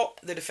think you've got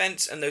the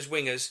defence and those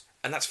wingers,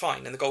 and that's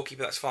fine, and the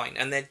goalkeeper, that's fine.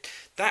 And then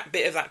that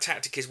bit of that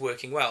tactic is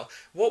working well.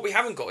 What we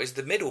haven't got is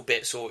the middle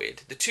bit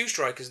sorted. The 2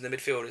 strikers and the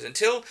midfielders,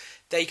 until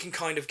they can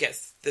kind of get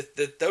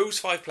those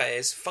 5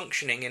 players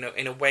functioning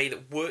in a way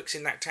that works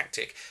in that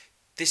tactic,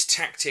 this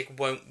tactic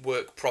won't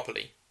work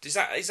properly. Is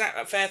that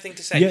a fair thing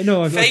to say? Yeah,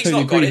 no, I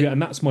totally agree with you,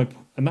 and that's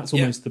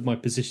almost my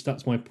position.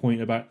 That's my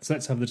point about. So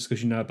let's have the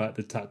discussion now about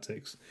the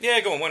tactics. Yeah,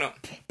 go on. Why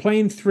not?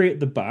 Playing 3 at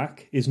the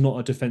back is not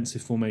a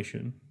defensive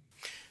formation.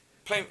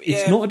 Yeah.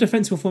 It's not a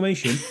defensive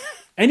formation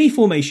any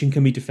formation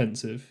can be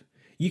defensive.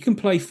 You can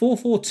play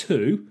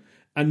 4-4-2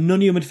 and none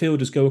of your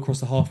midfielders go across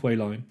the halfway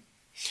line.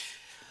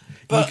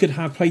 But You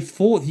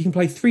can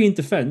play 3 in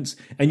defence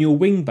and your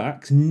wing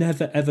backs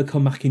never ever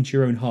come back into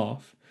your own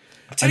half.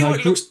 I tell you what,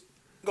 it looks.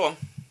 Go on.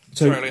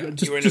 So Sorry, Elliot.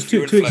 just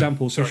two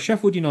examples. So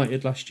Sheffield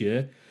United last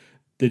year,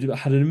 they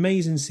had an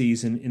amazing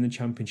season in the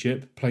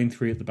Championship, playing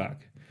 3 at the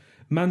back.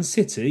 Man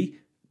City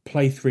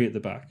play 3 at the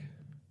back.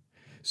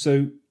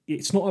 So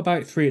it's not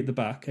about 3 at the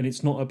back, and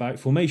it's not about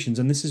formations.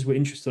 And this is what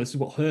interesting. This is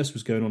what Hurst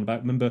was going on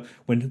about. Remember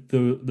when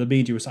the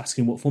media was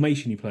asking what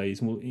formation he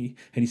plays, and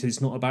he said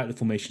it's not about the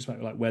formation, it's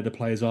about like where the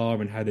players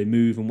are and how they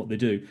move and what they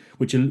do.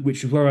 Which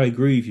is where I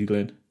agree with you,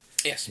 Glenn.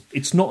 Yes.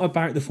 It's not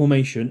about the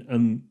formation,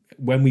 and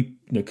when we,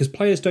 because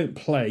players don't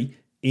play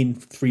in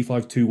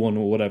 3-5-2-1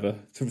 or whatever,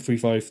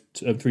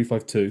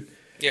 3-5-2.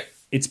 Yeah.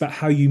 It's about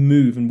how you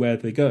move and where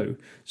they go.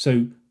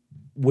 So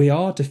we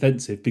are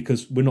defensive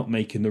because we're not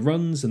making the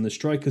runs and the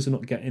strikers are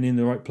not getting in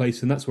the right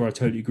place, and that's where I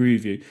totally agree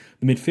with you.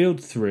 The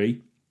midfield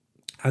 3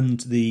 and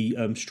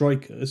the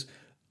strikers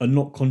are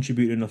not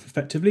contributing enough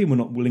effectively, and we're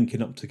not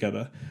linking up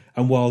together.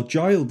 And while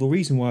Giles, the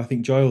reason why I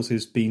think Giles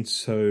has been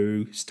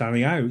so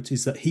standing out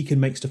is that he can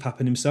make stuff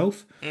happen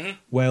himself. Mm-hmm.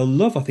 Well,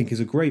 Love, I think, is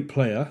a great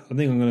player. I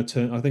think I'm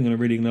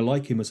really going to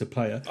like him as a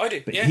player. I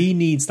do, but yeah. he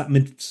needs that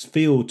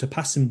midfield to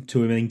pass him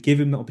to him and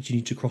give him the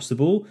opportunity to cross the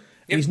ball.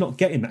 And he's not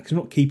getting that because he's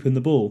not keeping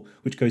the ball,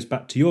 which goes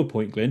back to your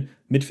point, Glenn.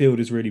 Midfield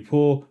is really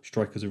poor.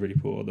 Strikers are really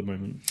poor at the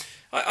moment.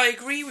 I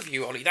agree with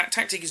you, Ollie. That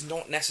tactic is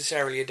not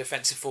necessarily a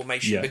defensive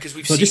formation because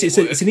we've so seen it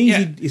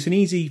work. It's an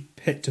easy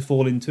pit to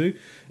fall into.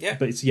 Yeah.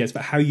 But it's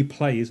about how you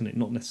play, isn't it?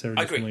 Not necessarily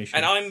I agree. formation.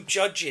 And I'm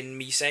judging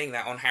me saying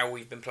that on how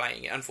we've been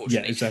playing it,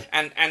 unfortunately. Yeah,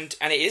 exactly. And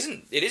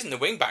it isn't the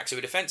wing backs who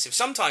are defensive.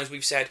 Sometimes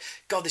we've said,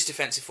 God, this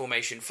defensive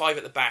formation, 5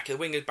 at the back, the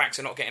wing backs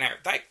are not getting out.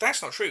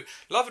 That's not true.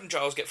 Love and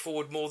Giles get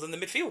forward more than the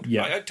midfield.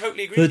 Yeah. I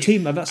totally agree For the with you.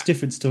 team, that's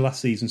different to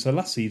last season. So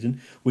last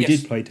season, we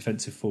did play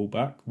defensive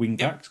full-back,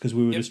 wing-backs, because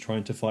we were just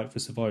trying to fight for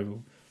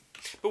survival.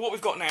 But what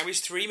we've got now is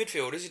 3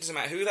 midfielders, it doesn't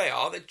matter who they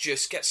are, that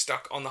just get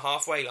stuck on the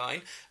halfway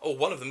line, or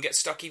one of them gets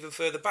stuck even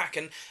further back.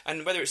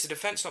 And whether it's the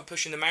defence not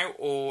pushing them out,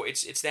 or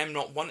it's them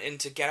not wanting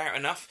to get out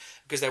enough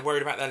because they're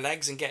worried about their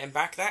legs and getting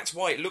back, that's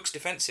why it looks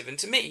defensive. And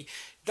to me,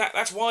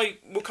 that's why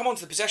we'll come on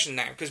to the possession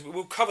now, because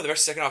we'll cover the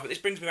rest of the second half, but this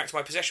brings me back to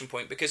my possession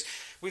point, because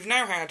we've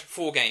now had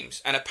 4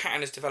 games, and a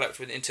pattern has developed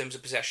in terms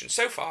of possession.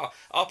 So far,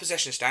 our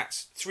possession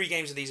stats, 3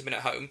 games of these have been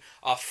at home,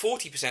 are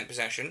 40%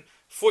 possession,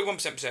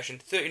 41% possession,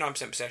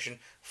 39% possession,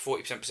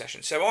 40%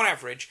 possession. So on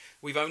average,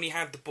 we've only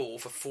had the ball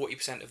for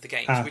 40% of the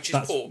games, which is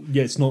poor.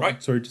 Yeah, it's not.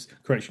 Right? Sorry, just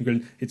correction,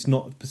 Glenn. It's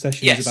not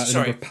possession. It's about the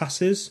number of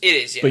passes. It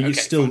is, yeah. But you're okay,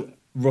 still fine.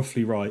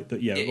 roughly right that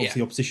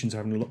obviously oppositions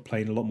are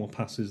playing a lot more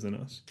passes than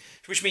us.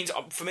 Which means,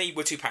 for me,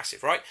 we're too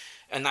passive, right?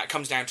 And that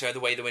comes down to the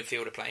way the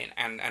midfield are playing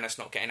and us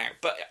not getting out.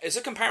 But as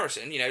a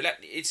comparison,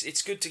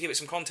 it's good to give it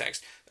some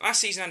context. Last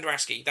season under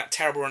Askey, that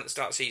terrible run at the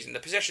start of the season, the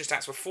possession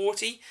stats were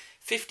 40,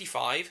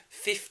 55,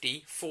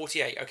 50,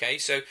 48. Okay,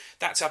 so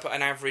that's up at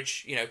an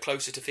average,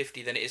 closer to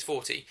 50 than it is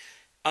 40.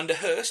 Under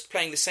Hurst,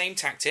 playing the same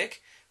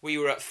tactic, we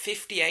were at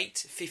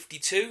 58,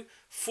 52,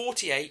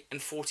 48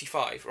 and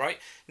 45, right?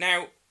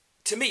 Now,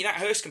 to me, that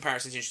Hurst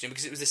comparison is interesting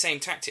because it was the same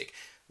tactic.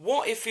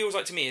 What it feels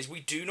like to me is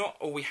we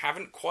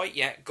haven't quite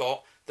yet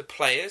got the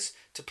players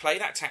to play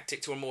that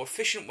tactic to a more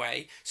efficient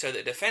way so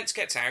that defence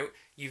gets out.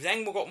 You've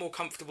then got more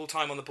comfortable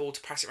time on the ball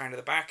to pass it around to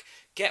the back,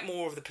 get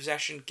more of the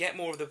possession, get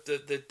more of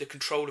the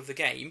control of the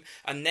game,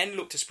 and then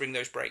look to spring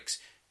those breaks.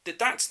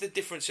 That's the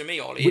difference for me,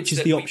 Ollie. Which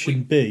is the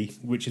option B,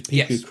 which is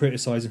people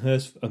criticising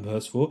Hurst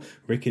for,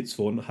 Ricketts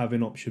for not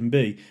having option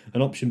B.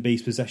 An option B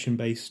is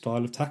possession-based style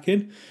of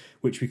attacking,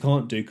 which we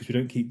can't do because we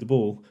don't keep the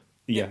ball.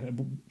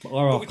 When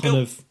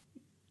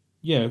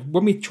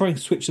we try and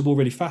switch the ball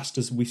really fast,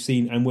 as we've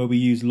seen, and where we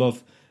use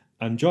Love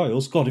and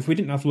Giles, God, if we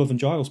didn't have Love and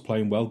Giles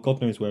playing well,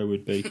 God knows where we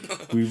would be.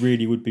 We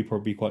really would be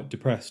probably quite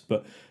depressed.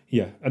 But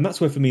yeah, and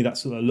that's where for me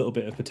that's a little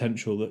bit of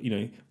potential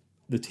that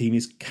the team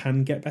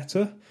can get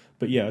better.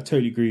 But yeah, I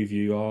totally agree with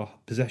you. Our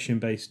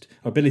possession-based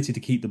ability to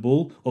keep the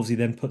ball obviously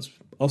then puts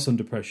us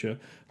under pressure.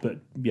 But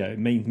yeah, it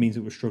means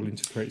that we're struggling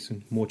to create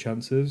some more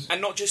chances. And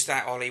not just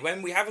that, Ollie.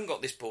 When we haven't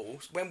got this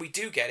ball, when we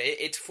do get it,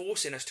 it's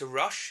forcing us to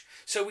rush.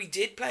 So we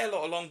did play a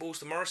lot of long balls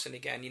to Morrison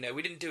again.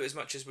 We didn't do it as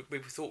much as we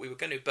thought we were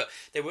going to. But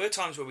there were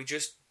times where we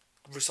just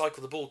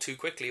recycle the ball too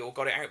quickly or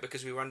got it out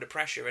because we were under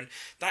pressure, and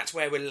that's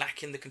where we're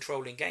lacking the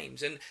control in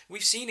games. And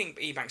we've seen in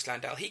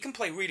Ebanks-Landale, he can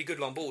play really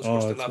good long balls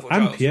across the Love or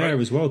and Giles, Pierre right?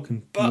 as well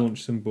can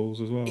launch some balls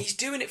as well. He's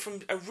doing it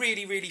from a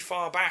really, really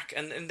far back,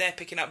 and they're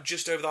picking up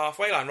just over the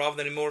halfway line rather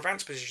than in more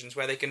advanced positions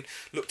where they can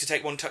look to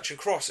take one touch and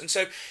cross. And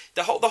so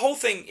the whole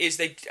thing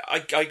is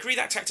I agree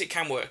that tactic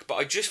can work, but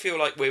I just feel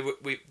like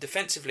we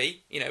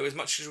defensively, as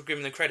much as we're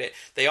giving them credit,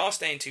 they are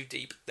staying too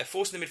deep. They're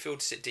forcing the midfield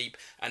to sit deep,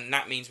 and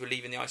that means we're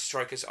leaving the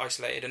strikers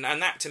isolated.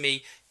 And that to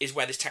me is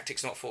where this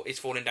tactic's is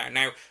falling down.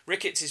 Now,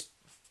 Ricketts'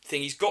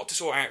 thing he's got to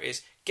sort out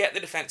is get the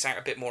defence out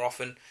a bit more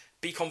often,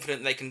 be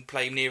confident they can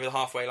play near the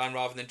halfway line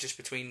rather than just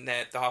between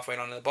the halfway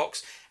line and the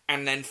box,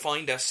 and then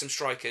find us some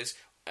strikers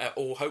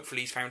or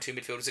hopefully he's found two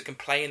midfielders that can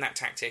play in that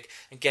tactic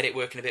and get it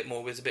working a bit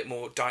more with a bit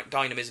more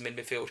dynamism in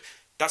midfield.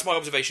 That's my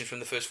observations from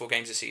the first 4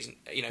 games this season.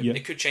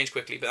 It could change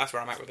quickly, but that's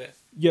where I'm at with it.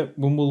 Yeah,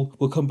 well,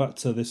 we'll come back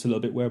to this a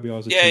little bit where we are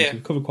as a team. Yeah. So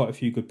we've covered quite a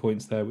few good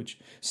points there, which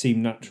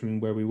seem natural in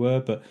where we were.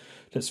 But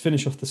let's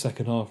finish off the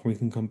second half, and we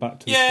can come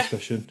back to this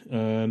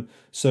discussion.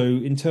 So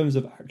in terms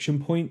of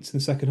action points in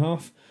the second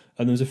half,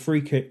 and there was a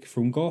free kick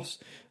from Goss,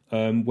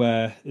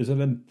 where there's a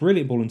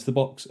brilliant ball into the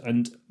box,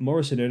 and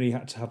Morrison only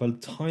had to have a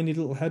tiny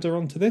little header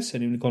onto this,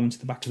 and it would have gone into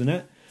the back of the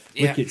net.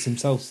 Yeah. Ricketts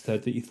himself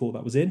said that he thought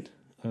that was in.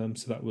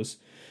 So that was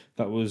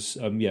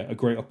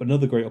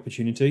another great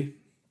opportunity.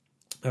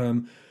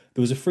 There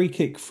was a free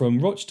kick from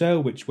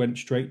Rochdale which went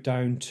straight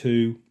down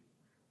to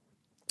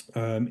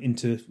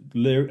into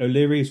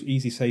O'Leary. It was an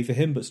easy save for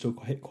him, but still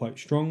hit quite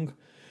strong.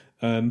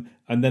 And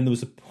then there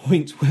was a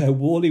point where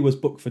Worley was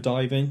booked for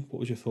diving. What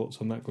was your thoughts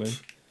on that, Glenn?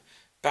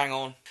 Bang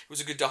on. It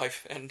was a good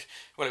dive, and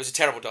it was a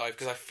terrible dive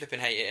because I flipping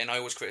hate it, and I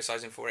always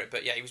criticise him for it.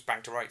 But yeah, he was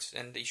banged to rights,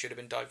 and he should have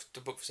been dived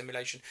to book for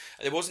simulation.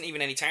 There wasn't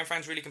even any Town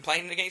fans really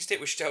complaining against it,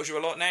 which tells you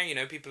a lot now.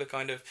 People are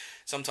kind of,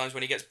 sometimes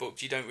when he gets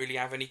booked, you don't really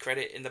have any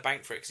credit in the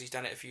bank for it because he's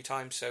done it a few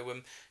times. So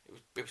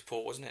it was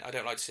poor, wasn't it? I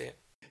don't like to see it.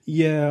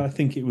 Yeah, I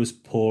think it was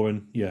poor,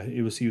 and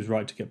he was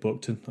right to get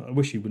booked, and I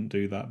wish he wouldn't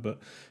do that, but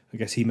I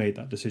guess he made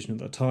that decision at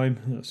that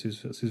time. That's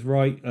his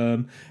right.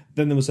 Then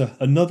there was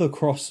another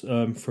cross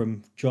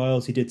from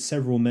Giles. He did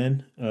several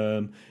men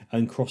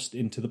and crossed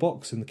into the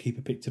box, and the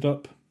keeper picked it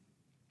up.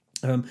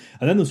 And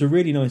then there was a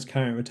really nice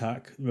counter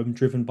attack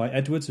driven by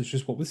Edwards. This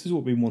is what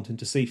we've been wanting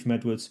to see from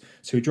Edwards.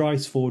 So he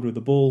drives forward with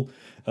the ball,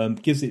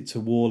 gives it to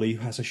Worley,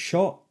 who has a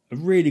shot. A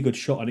really good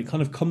shot, and it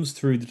kind of comes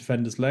through the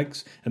defender's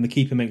legs, and the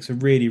keeper makes a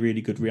really, really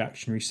good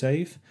reactionary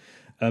save.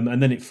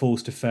 And then it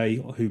falls to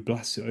Faye, who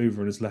blasts it over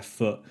on his left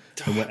foot,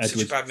 and where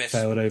Edwards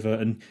failed over.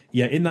 And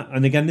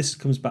and again, this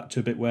comes back to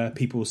a bit where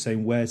people were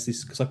saying, "Where's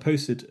this?" Because I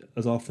posted,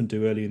 as I often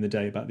do earlier in the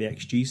day, about the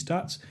XG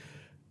stats,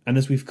 and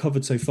as we've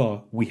covered so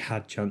far, we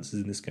had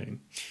chances in this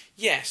game.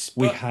 Yes,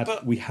 we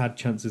had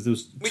chances. There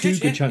was two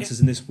good chances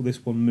in this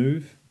one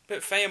move.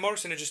 But Faye and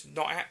Morrison are just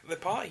not at the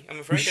pie, I'm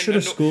afraid. We should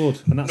have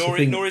scored, and that's the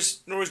thing. Nor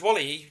is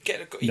Wally.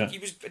 He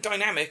was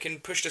dynamic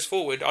and pushed us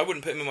forward. I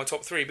wouldn't put him in my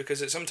top 3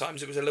 because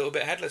sometimes it was a little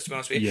bit headless, to be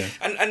honest with you. Yeah.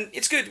 And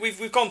it's good.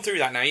 We've gone through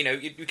that now.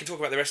 We can talk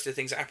about the rest of the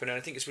things that happened, and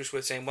I think it's just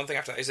worth saying one thing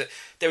after that is that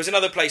there was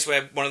another place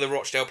where one of the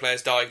Rochdale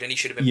players dived and he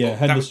should have been booked.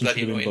 That was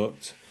bloody annoying.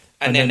 Booked.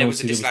 And then there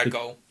was a disallowed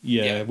goal.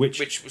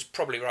 Which was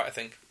probably right, I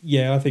think.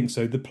 Yeah, I think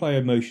so. The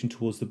player motioned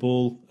towards the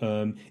ball.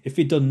 If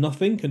he'd done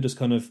nothing and just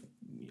kind of...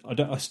 I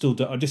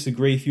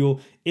disagree. If you're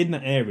in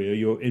that area,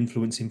 you're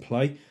influencing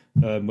play,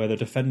 where the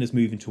defender's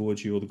moving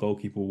towards you or the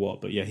goalkeeper or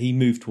what. But yeah, he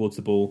moved towards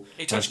the ball.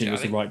 He touched it. It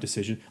was the right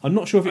decision. I'm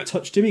not sure if it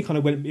touched him. He kind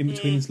of went in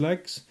between his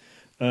legs,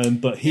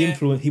 but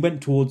he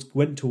went towards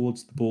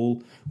the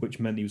ball, which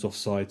meant he was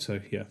offside.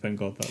 So yeah, thank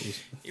God that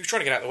was. He was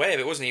trying to get out of the way of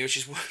it, wasn't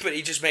he? But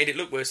he just made it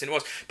look worse than it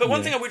was. But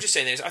one thing I would just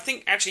say is, I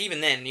think actually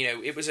even then,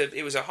 it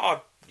was a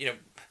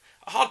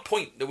hard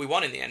point that we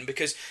won in the end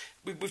because.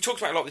 We've talked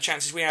about a lot of the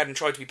chances we had and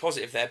tried to be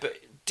positive there, but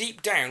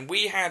deep down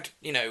we had,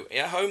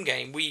 a home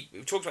game,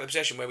 we've talked about the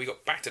possession where we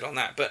got battered on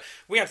that, but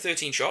we had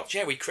 13 shots,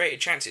 we created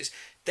chances.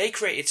 They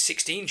created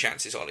 16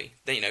 chances, Ollie.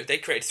 They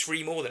created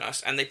 3 more than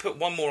us, and they put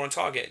 1 more on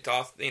target,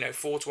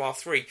 4 to our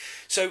 3.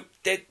 So,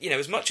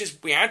 as much as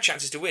we had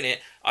chances to win it,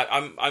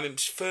 I'm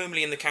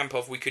firmly in the camp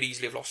of we could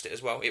easily have lost it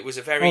as well. It was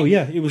a very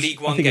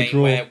League One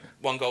game where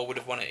 1 goal would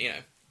have won it,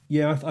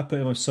 Yeah, I put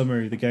in my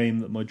summary of the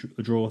game that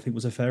a draw I think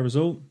was a fair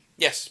result.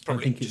 Yes,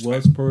 probably. I think it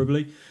was,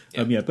 probably.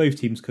 Yeah. Both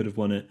teams could have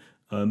won it.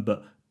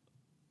 But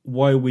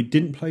while we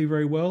didn't play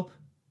very well,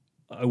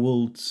 I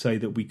will say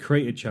that we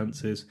created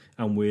chances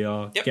and we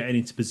are getting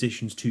into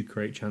positions to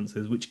create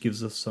chances, which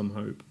gives us some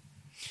hope.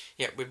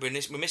 Yeah, we're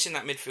missing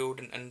that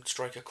midfield and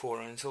striker core,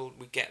 and until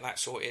we get that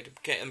sorted,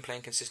 get them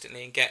playing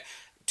consistently and get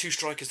 2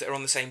 strikers that are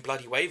on the same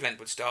bloody wavelength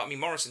would start. I mean,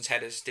 Morrison's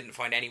headers didn't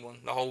find anyone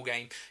the whole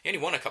game. He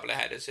only won a couple of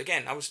headers.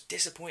 Again, I was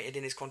disappointed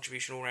in his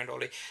contribution all round,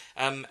 Ollie.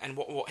 And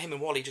what him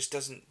and Wally just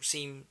doesn't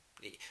seem...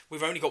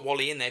 We've only got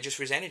Wally in there just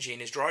for his energy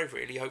and his drive,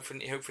 really,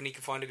 hoping he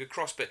can find a good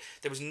cross. But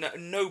there was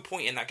no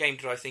point in that game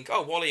did I think,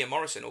 Wally and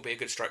Morrison will be a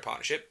good strike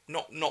partnership.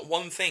 Not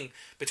one thing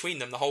between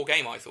them the whole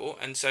game, I thought.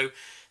 And so...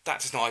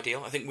 that's not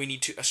ideal. I think we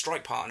need a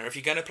strike partner. If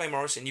you're going to play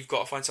Morrison, you've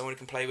got to find someone who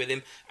can play with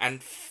him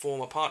and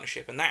form a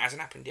partnership, and that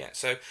hasn't happened yet.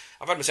 So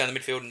I've had my say on the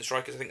midfield and the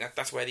strikers. I think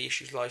that's where the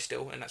issues lie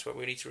still, and that's where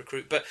we need to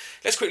recruit. But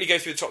let's quickly go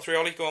through the top 3,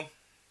 Ollie. Go on.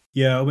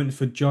 Yeah, I went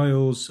for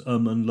Giles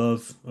and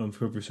Love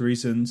for obvious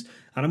reasons,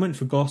 and I went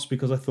for Goss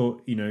because I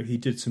thought he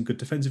did some good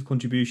defensive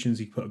contributions.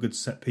 He put a good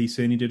set piece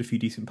in. He did a few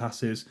decent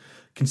passes.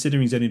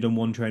 Considering he's only done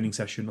 1 training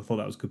session, I thought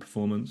that was a good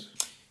performance.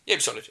 Yeah, it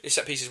was solid. His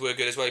set pieces were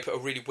good as well. He put a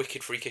really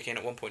wicked free kick in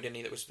at one point, didn't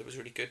he? That was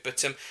really good.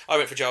 But I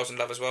went for Giles and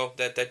Love as well.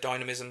 Their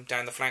dynamism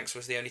down the flanks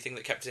was the only thing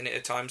that kept us in it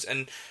at times.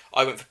 And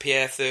I went for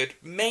Pierre third,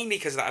 mainly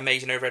because of that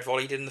amazing overhead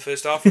volley he did in the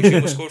first half, which he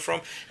almost scored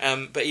from.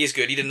 But he is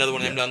good. He did another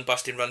one of them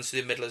lung-busting runs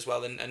through the middle as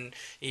well. And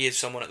he is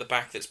someone at the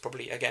back that's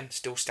probably, again,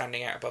 still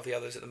standing out above the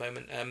others at the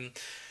moment.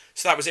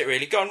 So that was it,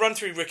 really. Go on, run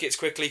through Ricketts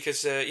quickly,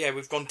 because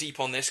we've gone deep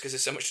on this because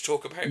there's so much to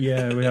talk about.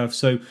 Yeah, we have.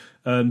 So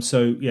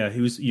he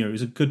was. It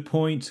was a good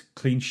point,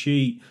 clean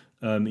sheet.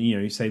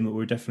 He's saying that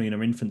we're definitely in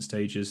our infant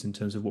stages in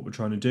terms of what we're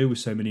trying to do with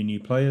so many new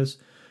players.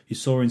 You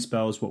saw in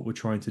spells what we're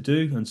trying to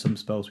do, and some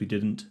spells we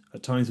didn't.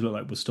 At times it looked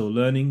like we're still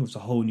learning. It was a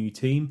whole new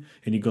team,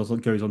 and he goes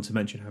on to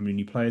mention how many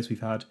new players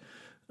we've had.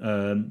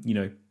 In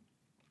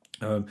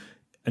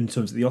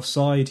terms of the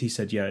offside, he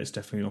said, yeah, it's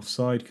definitely an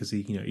offside because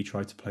he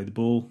tried to play the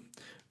ball,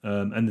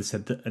 and he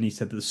said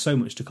that there's so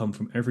much to come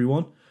from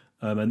everyone,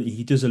 and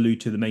he does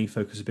allude to the main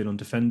focus has been on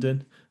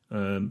defending.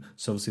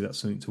 So obviously that's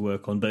something to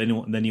work on. But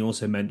then he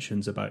also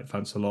mentions about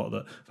Vansalo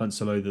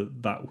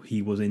that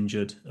he was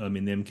injured in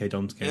the MK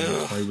Dons game.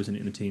 That's why he wasn't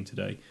in the team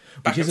today,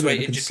 which is a bit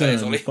of a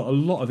concern. We've got a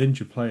lot of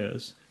injured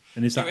players,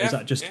 and is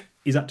that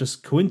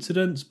just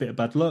coincidence, bit of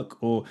bad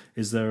luck, or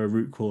is there a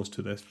root cause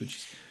to this,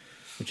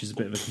 which is a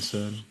bit of a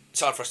concern? It's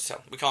hard for us to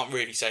tell. We can't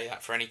really say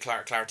that for any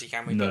clarity,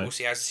 can we? No. But we'll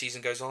see as the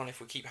season goes on. If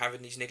we keep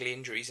having these niggly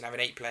injuries and having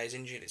 8 players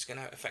injured, it's going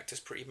to affect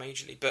us pretty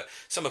majorly. But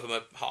some of them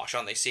are harsh,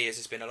 aren't they? Sears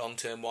has been a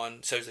long-term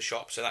one, so's the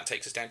shop, so that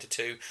takes us down to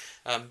 2.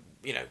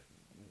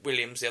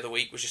 Williams the other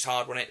week was just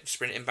hard, wasn't it?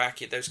 Sprinting back,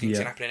 those things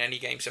can happen in any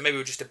game. So maybe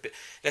we're just a bit...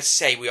 Let's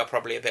say we are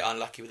probably a bit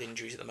unlucky with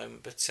injuries at the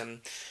moment, but...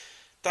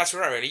 That's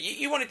right, really.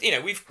 You wanted,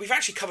 we've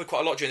actually covered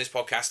quite a lot during this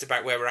podcast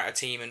about where we're at a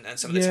team and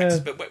some of the tactics,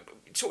 but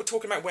sort of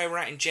talking about where we're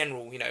at in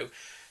general,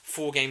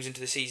 4 games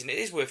into the season, it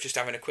is worth just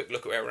having a quick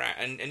look at where we're at.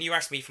 And you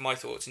asked me for my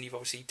thoughts, and you've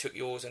obviously took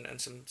yours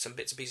and some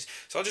bits and pieces.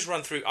 So I'll just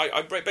run through.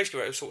 I basically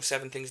wrote sort of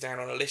 7 things down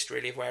on a list,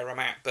 really, of where I'm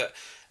at. But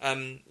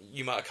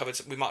we might have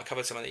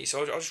covered some of these, so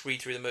I'll just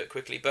read through them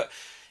quickly. But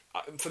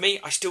for me,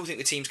 I still think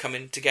the team's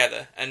coming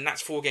together, and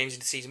that's 4 games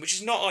into the season, which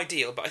is not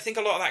ideal. But I think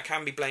a lot of that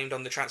can be blamed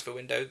on the transfer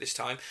window this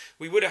time.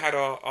 We would have had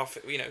our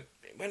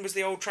when was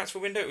the old transfer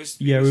window?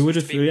 We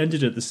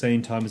ended at the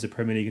same time as the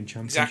Premier League and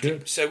Championship.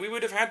 Exactly. So we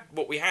would have had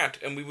what we had,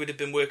 and we would have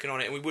been working on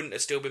it, and we wouldn't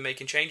have still been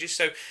making changes.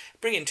 So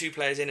bringing 2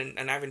 players in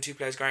and having 2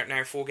 players go out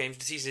now 4 games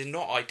into the season is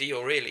not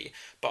ideal, really.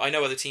 But I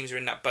know other teams are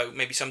in that boat.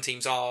 Maybe some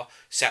teams are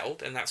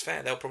settled, and that's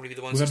fair. They'll probably be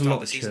the ones that start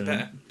the season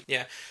better.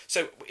 Yeah.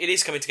 So it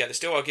is coming together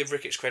still. I'll give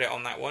Ricketts credit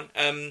on that one.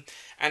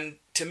 And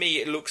to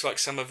me, it looks like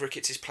some of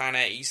Ricketts' plan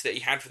A's that he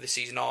had for the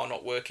season are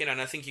not working,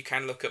 and I think you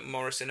can look at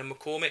Morrison and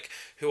McCormick,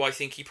 who I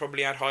think he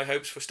probably had high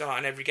hopes for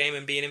starting every game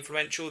and being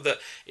influential, that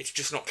it's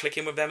just not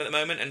clicking with them at the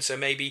moment, and so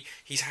maybe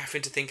he's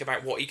having to think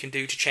about what he can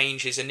do to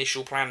change his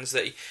initial plans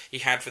that he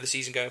had for the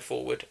season going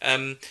forward.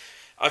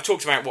 I've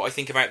talked about what I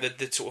think about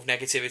the sort of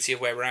negativity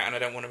of where we're at, and I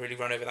don't want to really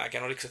run over that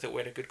again, because I thought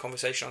we had a good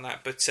conversation on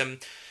that, but...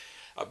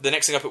 the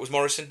next thing I put was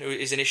Morrison, who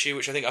is an issue,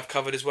 which I think I've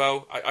covered as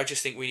well. I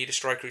just think we need a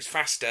striker who's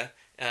faster,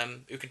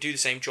 who can do the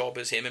same job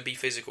as him and be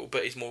physical,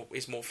 but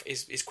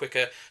is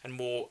quicker and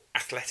more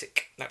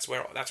athletic. That's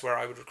where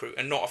I would recruit,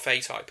 and not a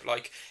Faye type,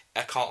 like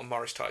a Carlton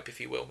Morris type,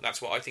 if you will.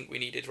 That's what I think we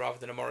needed rather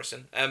than a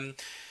Morrison.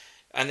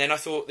 And then I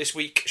thought this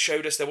week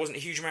showed us there wasn't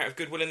a huge amount of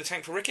goodwill in the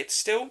tank for Ricketts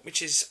still,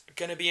 which is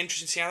going to be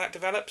interesting to see how that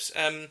develops.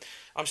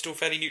 I'm still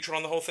fairly neutral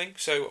on the whole thing,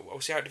 so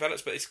we'll see how it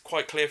develops, but it's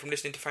quite clear from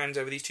listening to fans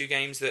over these 2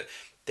 games that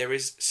there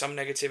is some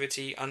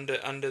negativity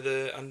under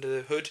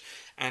the hood,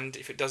 and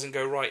if it doesn't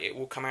go right, it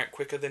will come out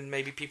quicker than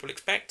maybe people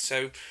expect.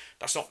 So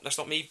that's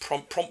not me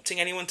prompting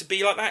anyone to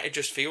be like that. It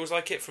just feels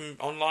like it from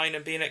online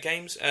and being at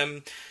games.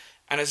 And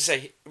as I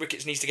say,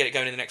 Ricketts needs to get it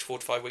going in the next 4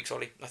 to 5 weeks,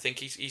 Ollie. I think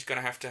he's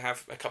going to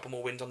have a couple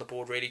more wins on the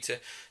board, really,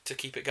 to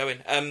keep it going.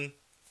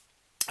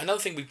 Another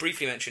thing we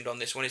briefly mentioned on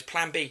this one is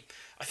Plan B.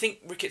 I think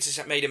Ricketts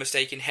has made a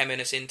mistake in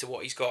hemming us into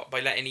what he's got by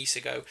letting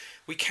Issa go.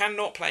 We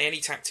cannot play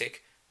any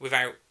tactic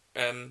without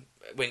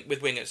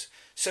with wingers.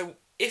 So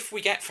if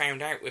we get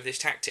found out with this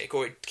tactic,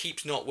 or it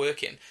keeps not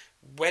working,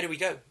 where do we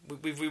go?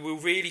 We will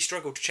really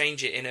struggle to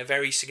change it in a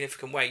very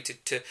significant way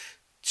to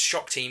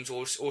shock teams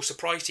or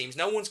surprise teams.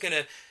 No one's going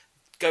to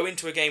go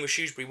into a game with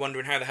Shrewsbury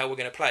wondering how the hell we're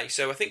going to play.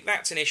 So I think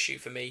that's an issue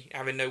for me,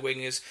 having no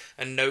wingers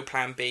and no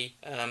plan B.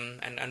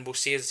 And we'll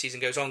see as the season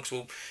goes on,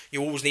 because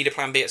you always need a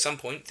plan B at some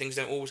point. Things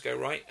don't always go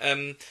right.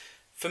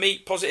 For me,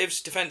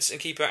 positives, defence and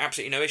keeper,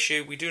 absolutely no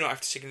issue. We do not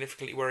have to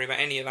significantly worry about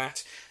any of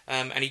that.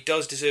 And he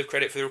does deserve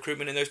credit for the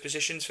recruitment in those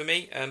positions for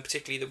me,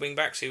 particularly the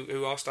wing-backs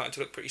who are starting to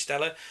look pretty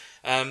stellar.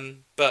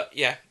 But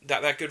yeah,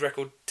 that good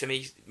record to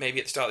me, maybe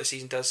at the start of the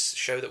season, does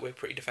show that we're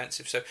pretty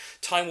defensive. So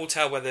time will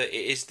tell whether it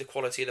is the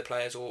quality of the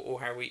players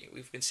or how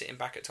we've been sitting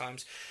back at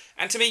times.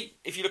 And to me,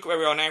 if you look at where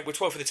we are now, we're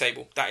 12th of the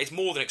table. That is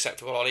more than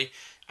acceptable, Ollie.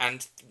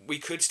 And we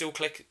could still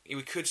click,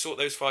 we could sort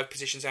those 5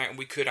 positions out, and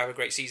we could have a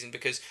great season,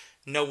 because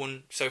no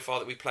one so far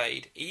that we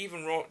played,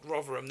 even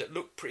Rotherham, that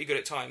looked pretty good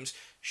at times,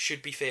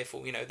 should be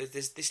fearful.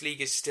 This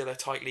league is still a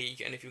tight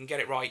league, and if you can get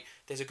it right,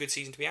 there's a good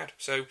season to be had.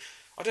 So,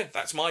 I don't know,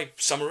 that's my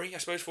summary, I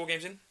suppose, 4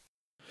 games in.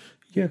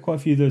 Yeah, quite a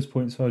few of those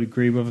points I'd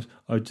agree with.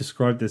 I would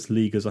describe this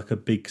league as like a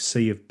big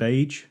sea of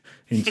beige,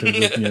 in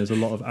terms of, there's a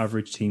lot of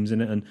average teams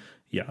in it, and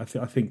yeah, I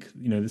think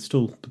there's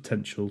still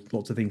potential,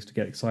 lots of things to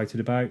get excited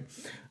about.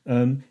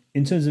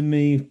 In terms of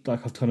me,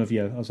 like I've kind of,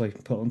 as I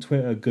put on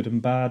Twitter, good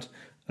and bad.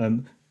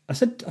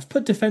 I've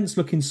put defence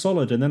looking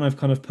solid, and then I've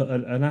kind of put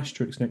an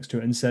asterisk next to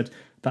it and said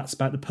that's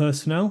about the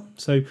personnel.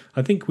 So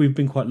I think we've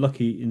been quite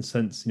lucky in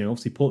sense,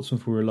 obviously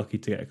Portsmouth we were lucky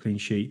to get a clean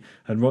sheet,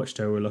 and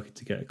Rochdale were lucky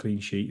to get a clean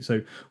sheet.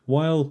 So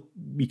while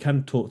we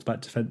can talk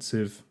about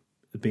defensive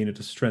being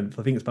a strength,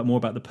 I think it's more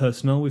about the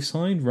personnel we've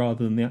signed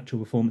rather than the actual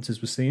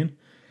performances we're seeing.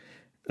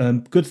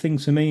 Good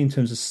things for me in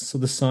terms of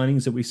the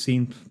signings that we've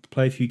seen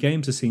play a few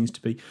games. There seems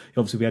to be,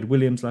 obviously we had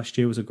Williams last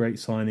year was a great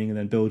signing, and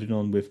then building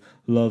on with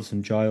Loves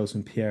and Giles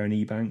and Pierre and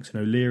Ebanks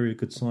and O'Leary are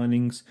good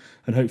signings,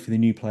 and hopefully the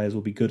new players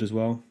will be good as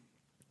well.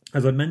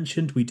 As I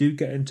mentioned, we do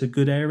get into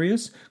good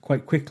areas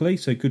quite quickly,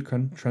 so good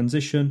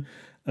transition.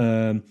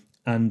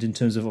 And in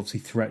terms of obviously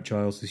threat,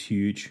 Giles is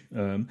huge.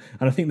 And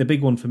I think the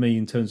big one for me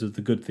in terms of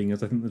the good thing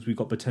is I think that we've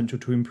got potential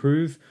to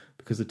improve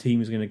because the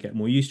team is going to get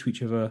more used to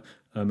each other,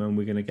 and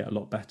we're going to get a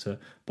lot better.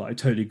 But I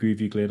totally agree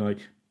with you, Glenn.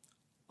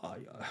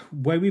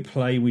 Where we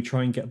play, we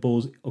try and get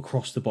balls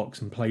across the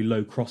box and play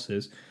low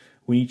crosses.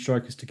 We need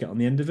strikers to get on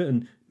the end of it,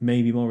 and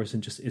maybe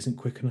Morrison just isn't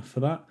quick enough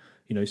for that.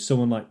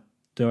 Someone like,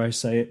 dare I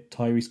say it,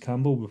 Tyrese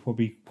Campbell would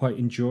probably quite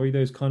enjoy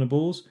those kind of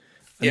balls.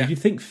 And you'd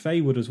think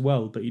Faye would as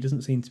well, but he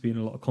doesn't seem to be in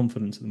a lot of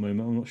confidence at the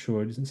moment. I'm not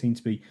sure. He doesn't seem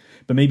to be.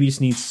 But maybe he just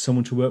needs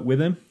someone to work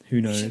with him.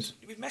 Who knows?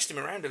 We've messed him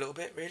around a little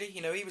bit, really.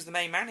 He was the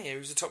main man here. He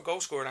was the top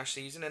goal scorer last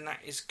season, and that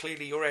is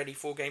clearly already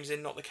 4 games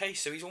in not the case.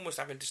 So he's almost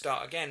having to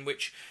start again,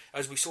 which,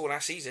 as we saw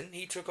last season,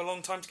 he took a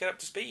long time to get up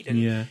to speed.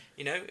 And,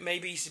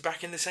 maybe he's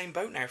back in the same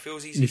boat now.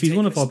 Feels easy. If he's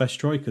one of our best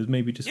strikers,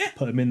 maybe just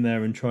put him in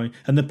there and try.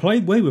 And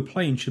the way we're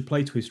playing should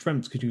play to his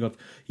strengths, because you've got,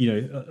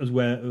 as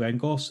where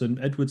Ngoss and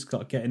Edwards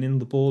got getting in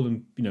the ball,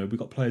 and, we've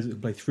got players that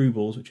can play through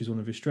balls, which is one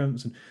of his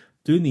strengths, and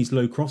doing these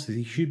low crosses,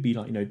 he should be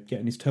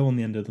getting his toe on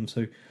the end of them.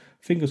 So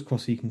fingers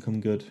crossed he can come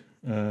good.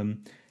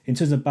 In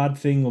terms of bad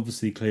thing,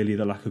 obviously clearly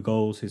the lack of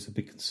goals is a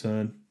big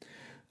concern.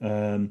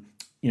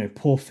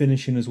 Poor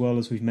finishing as well,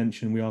 as we've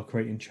mentioned. We are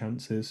creating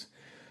chances.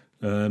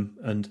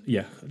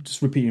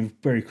 Just repeating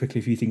very quickly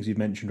a few things we've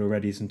mentioned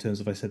already is in terms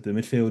of, I said, the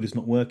midfield is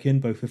not working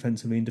both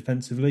offensively and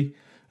defensively,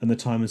 and the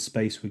time and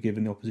space we're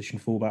giving the opposition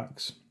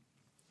fullbacks.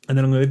 And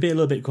then I'm going to be a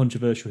little bit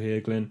controversial here,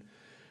 Glenn.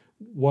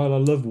 While I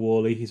love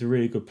Worley, he's a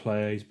really good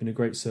player. He's been a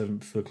great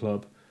servant for the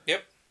club.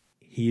 Yep.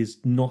 He is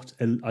not.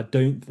 I'm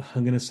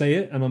going to say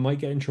it, and I might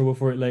get in trouble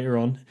for it later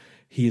on.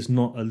 He is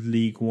not a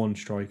League One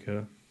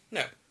striker.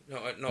 No,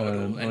 not at all.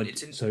 And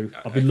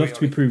I'd be love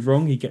to be proved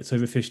wrong. He gets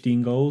over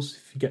 15 goals.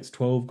 If he gets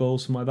 12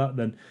 goals, something like that,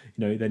 then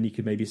you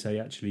could maybe say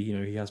actually,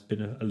 he has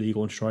been a League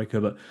One striker.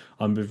 But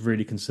I'm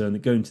really concerned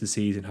that going into the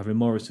season, having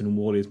Morrison and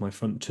Worley as my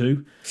front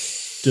two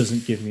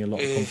doesn't give me a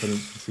lot of confidence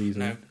in the season.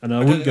 No, and I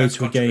wouldn't go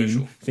to a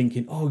game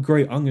thinking, oh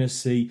great, I'm going to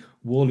see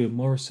Worley and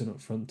Morrison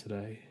up front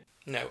today.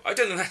 No, I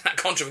don't think that's that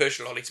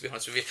controversial, Ollie, to be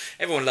honest with you.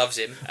 Everyone loves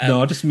him.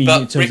 No, I just mean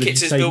in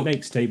terms of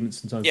make statements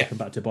sometimes they come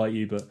back to bite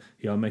you, but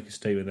I'll make a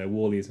statement there.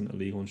 Worley isn't a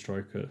League One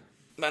striker.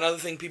 Another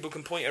thing people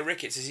can point at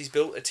Ricketts is he's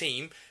built a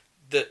team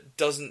that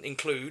doesn't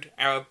include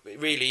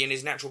really in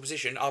his natural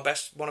position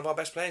one of our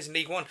best players in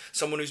League One.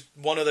 Someone who's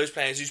one of those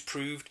players who's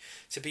proved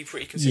to be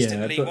pretty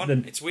consistent in League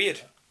One. It's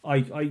weird.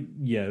 That's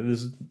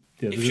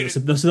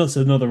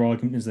another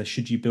argument, is there?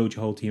 Should you build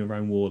your whole team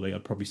around Worley?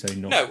 I'd probably say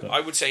not. No, I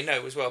would say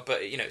no as well.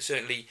 But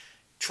certainly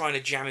trying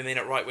to jam him in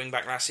at right wing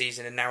back last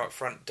season and now up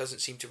front doesn't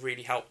seem to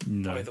really help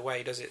either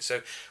way, does it?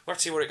 So we'll have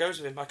to see where it goes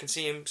with him. I can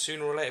see him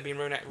sooner or later being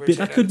rotated. But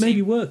that could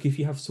maybe work if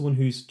you have someone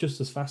who's just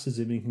as fast as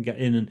him and can get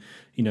in and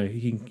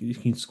he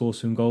can score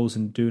some goals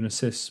and do an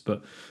assist.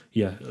 But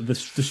the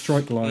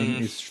strike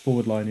line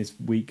forward line is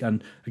weak,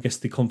 and I guess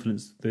the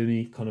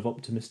only kind of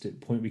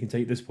optimistic point we can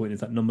take at this point is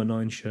that number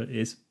 9 shirt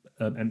is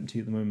empty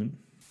at the moment.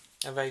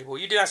 Available.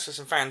 You did ask for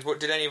some fans.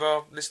 What did any of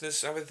our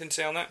listeners have anything to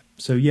say on that?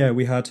 So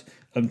we had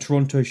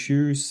Toronto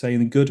Shoes saying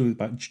the good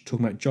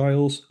talking about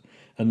Giles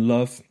and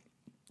Love.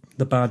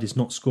 The bad is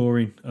not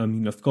scoring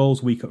enough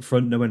goals, weak up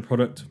front, no end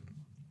product,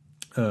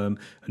 and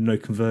no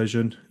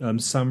conversion.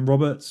 Sam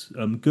Roberts,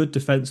 good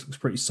defence, looks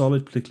pretty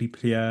solid, particularly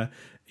Pierre,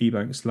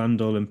 Ebanks,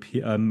 Landol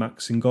and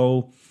Max in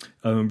goal.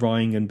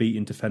 Ryan and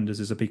beating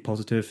defenders is a big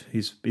positive.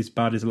 His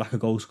bad is a lack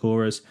of goal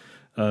scorers.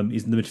 The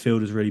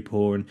midfield is really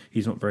poor, and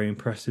he's not very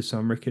impressive.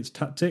 Sam Ricketts'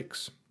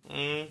 tactics.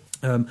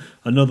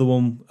 Another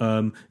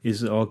one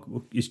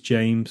is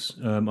James.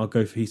 I'll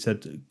go for. He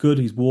said good.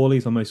 He's Worley.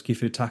 He's our most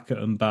gifted attacker,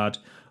 and bad.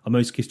 Our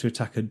most gifted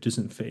attacker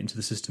doesn't fit into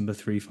the system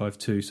of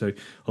 3-5-2. So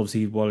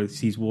obviously, while he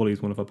sees Worley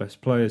as one of our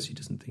best players, he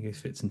doesn't think he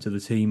fits into the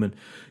team. And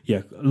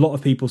a lot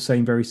of people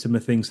saying very similar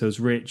things. So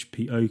there's Rich,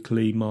 Pete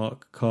Oakley,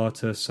 Mark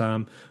Carter,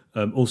 Sam,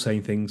 all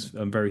saying things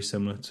very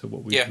similar to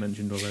what we've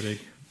mentioned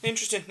already.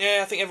 Interesting.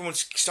 Yeah, I think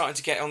everyone's starting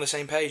to get on the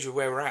same page with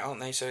where we're at, aren't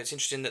they? So it's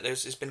interesting that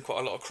there's been quite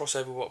a lot of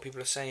crossover with what people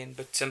are saying.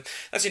 But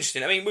that's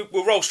interesting. I mean,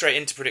 we'll roll straight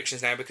into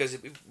predictions now because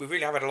we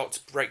really have had a lot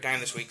to break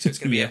down this week. So it's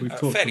going to be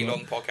a fairly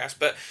long podcast.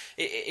 But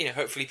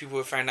hopefully people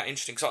have found that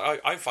interesting. Because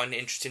I find it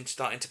interesting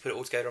starting to put it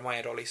all together in my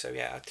head, Ollie. So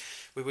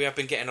we have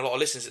been getting a lot of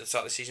listens at the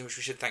start of the season, which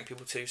we should thank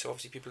people to. So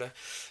obviously people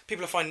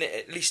are finding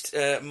it at least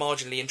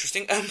marginally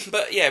interesting.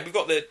 But we've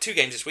got the 2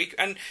 games this week,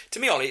 and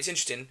to me, Ollie, it's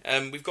interesting.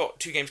 We've got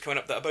 2 games coming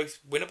up that are both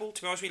winnable.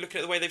 To be honest surprised me looking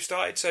at the way they've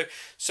started.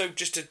 So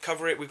just to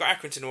cover it, we've got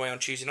Accrington away on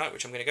Tuesday night,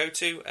 which I'm going to go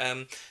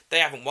to. They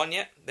haven't won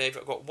yet. They've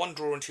got 1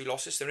 draw and 2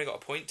 losses. They've only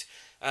got a point.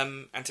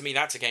 And to me,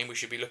 that's a game we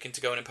should be looking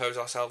to go and impose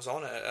ourselves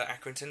on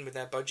at Accrington with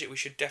their budget. We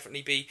should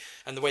definitely be,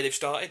 and the way they've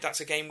started,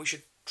 that's a game we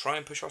should try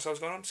and push ourselves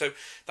going on. So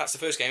that's the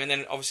first game. And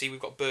then obviously we've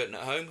got Burton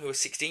at home, who are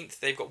 16th.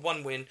 They've got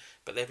 1 win,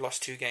 but they've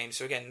lost 2 games.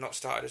 So again, not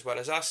started as well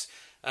as us.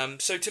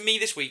 So to me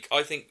this week,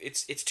 I think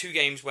it's 2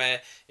 games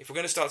where if we're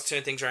going to start to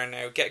turn things around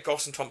now, get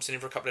Goss and Thompson in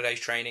for a couple of days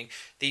training.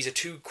 These are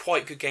 2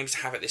 quite good games to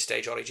have at this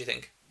stage, Ollie, do you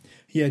think?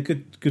 Yeah,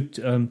 good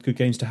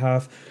games to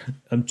have.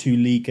 2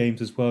 league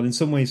games as well. In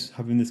some ways,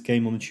 having this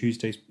game on the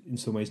Tuesdays, in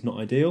some ways, not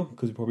ideal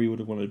because we probably would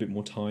have wanted a bit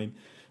more time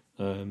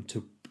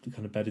to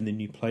kind of bed in the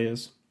new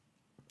players.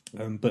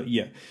 But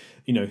yeah,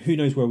 who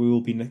knows where we will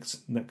be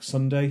next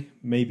Sunday?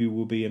 Maybe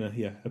we'll be in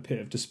a pit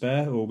of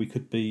despair, or we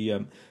could be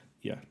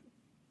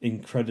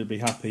incredibly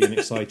happy and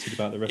excited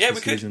about the rest of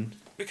the season.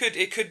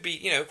 It could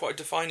be, quite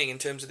defining in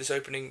terms of this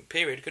opening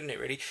period, couldn't it,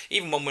 really?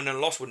 Even 1 win and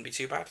a loss wouldn't be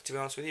too bad, to be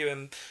honest with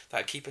you.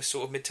 That'd keep us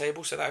sort of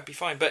mid-table, so that'd be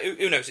fine. But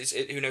who knows?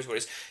 Who knows what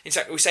it is. In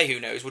fact, we say who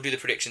knows. We'll do the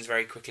predictions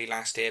very quickly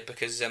last year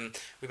because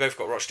we both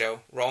got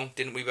Rochdale wrong,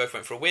 didn't we? Both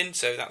went for a win,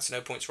 so that's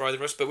no points for either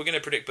of us. But we're going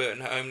to predict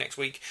Burton at home next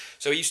week.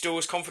 So are you still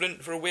as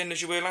confident for a win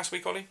as you were last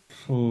week, Ollie?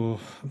 Oh,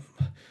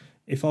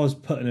 if I was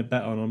putting a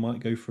bet on, I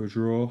might go for a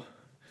draw.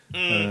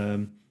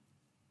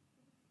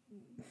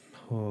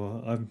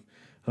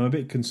 I'm a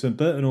bit concerned.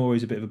 Burton are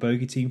always a bit of a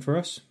bogey team for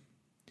us.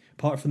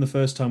 Apart from the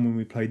first time when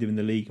we played them in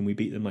the league and we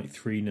beat them like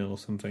 3-0 or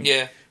something.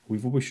 Yeah.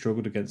 We've always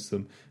struggled against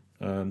them.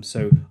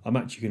 So I'm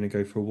actually going to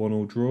go for a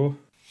 1-1 draw.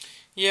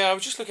 Yeah, I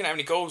was just looking at how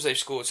many goals they've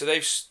scored. So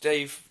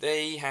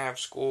they have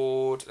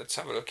scored. Let's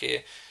have a look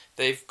here.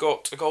 They've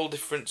got a goal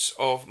difference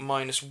of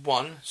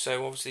 -1.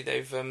 So obviously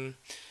they've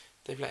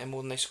let in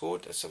more than they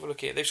scored. Let's have a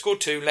look here. They've scored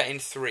 2, let in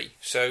 3.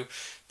 So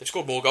they've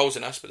scored more goals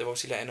than us, but they've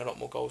obviously let in a lot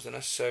more goals than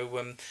us.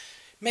 So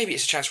maybe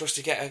it's a chance for us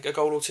to get a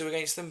goal or 2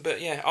 against them.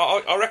 But yeah,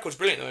 our record's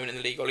brilliant at the moment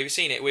in the league, Ollie. We've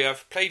seen it. We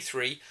have played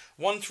 3,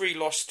 won 3,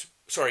 lost...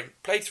 Sorry,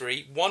 played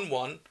 3, won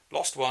 1,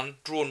 lost 1,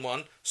 drawn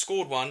 1,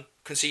 scored 1,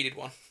 conceded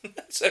 1.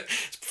 So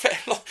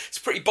it's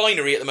pretty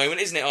binary at the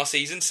moment, isn't it, our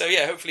season? So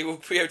yeah, hopefully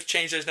we'll be able to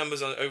change those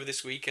numbers over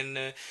this week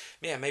and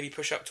maybe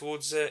push up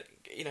towards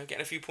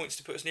getting a few points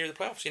to put us near the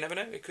playoffs. You never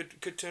know; it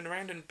could turn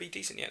around and be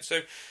decent yet.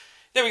 So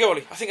there we go,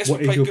 Ollie. I think that's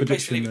what is your good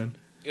place to leave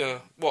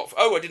it. What?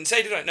 Oh, I didn't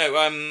say, did I? No.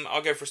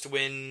 I'll go for us to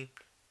win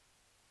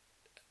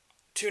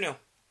 2-0.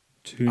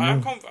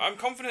 2-0. I'm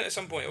confident at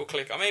some point it will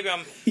click.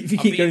 If you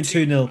keep going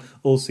 2-0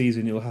 all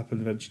season, it will happen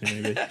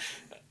eventually, maybe.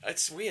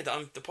 It's weird that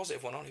I'm the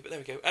positive one, Ollie, but there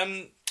we go.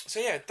 So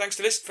yeah, thanks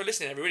for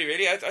listening, everybody.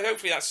 Really,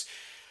 hopefully that's.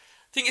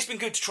 I think it's been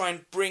good to try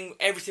and bring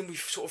everything we've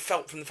sort of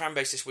felt from the fan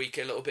base this week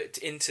a little bit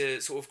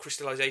into sort of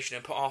crystallisation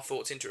and put our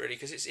thoughts into it, really,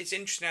 because it's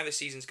interesting how this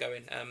season's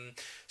going.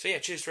 So yeah,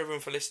 cheers to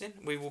everyone for listening.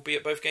 We will be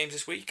at both games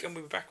this week, and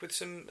we'll be back with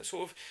some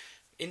sort of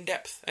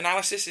in-depth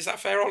analysis. Is that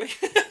fair, Ollie?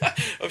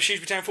 Of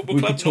Shrewsbury Town Football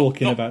Club. We'll be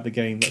talking about the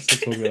game. Let's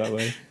talk about it that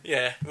way.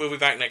 Yeah, we'll be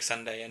back next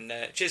Sunday, and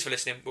cheers for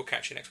listening. We'll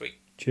catch you next week.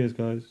 Cheers,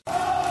 guys.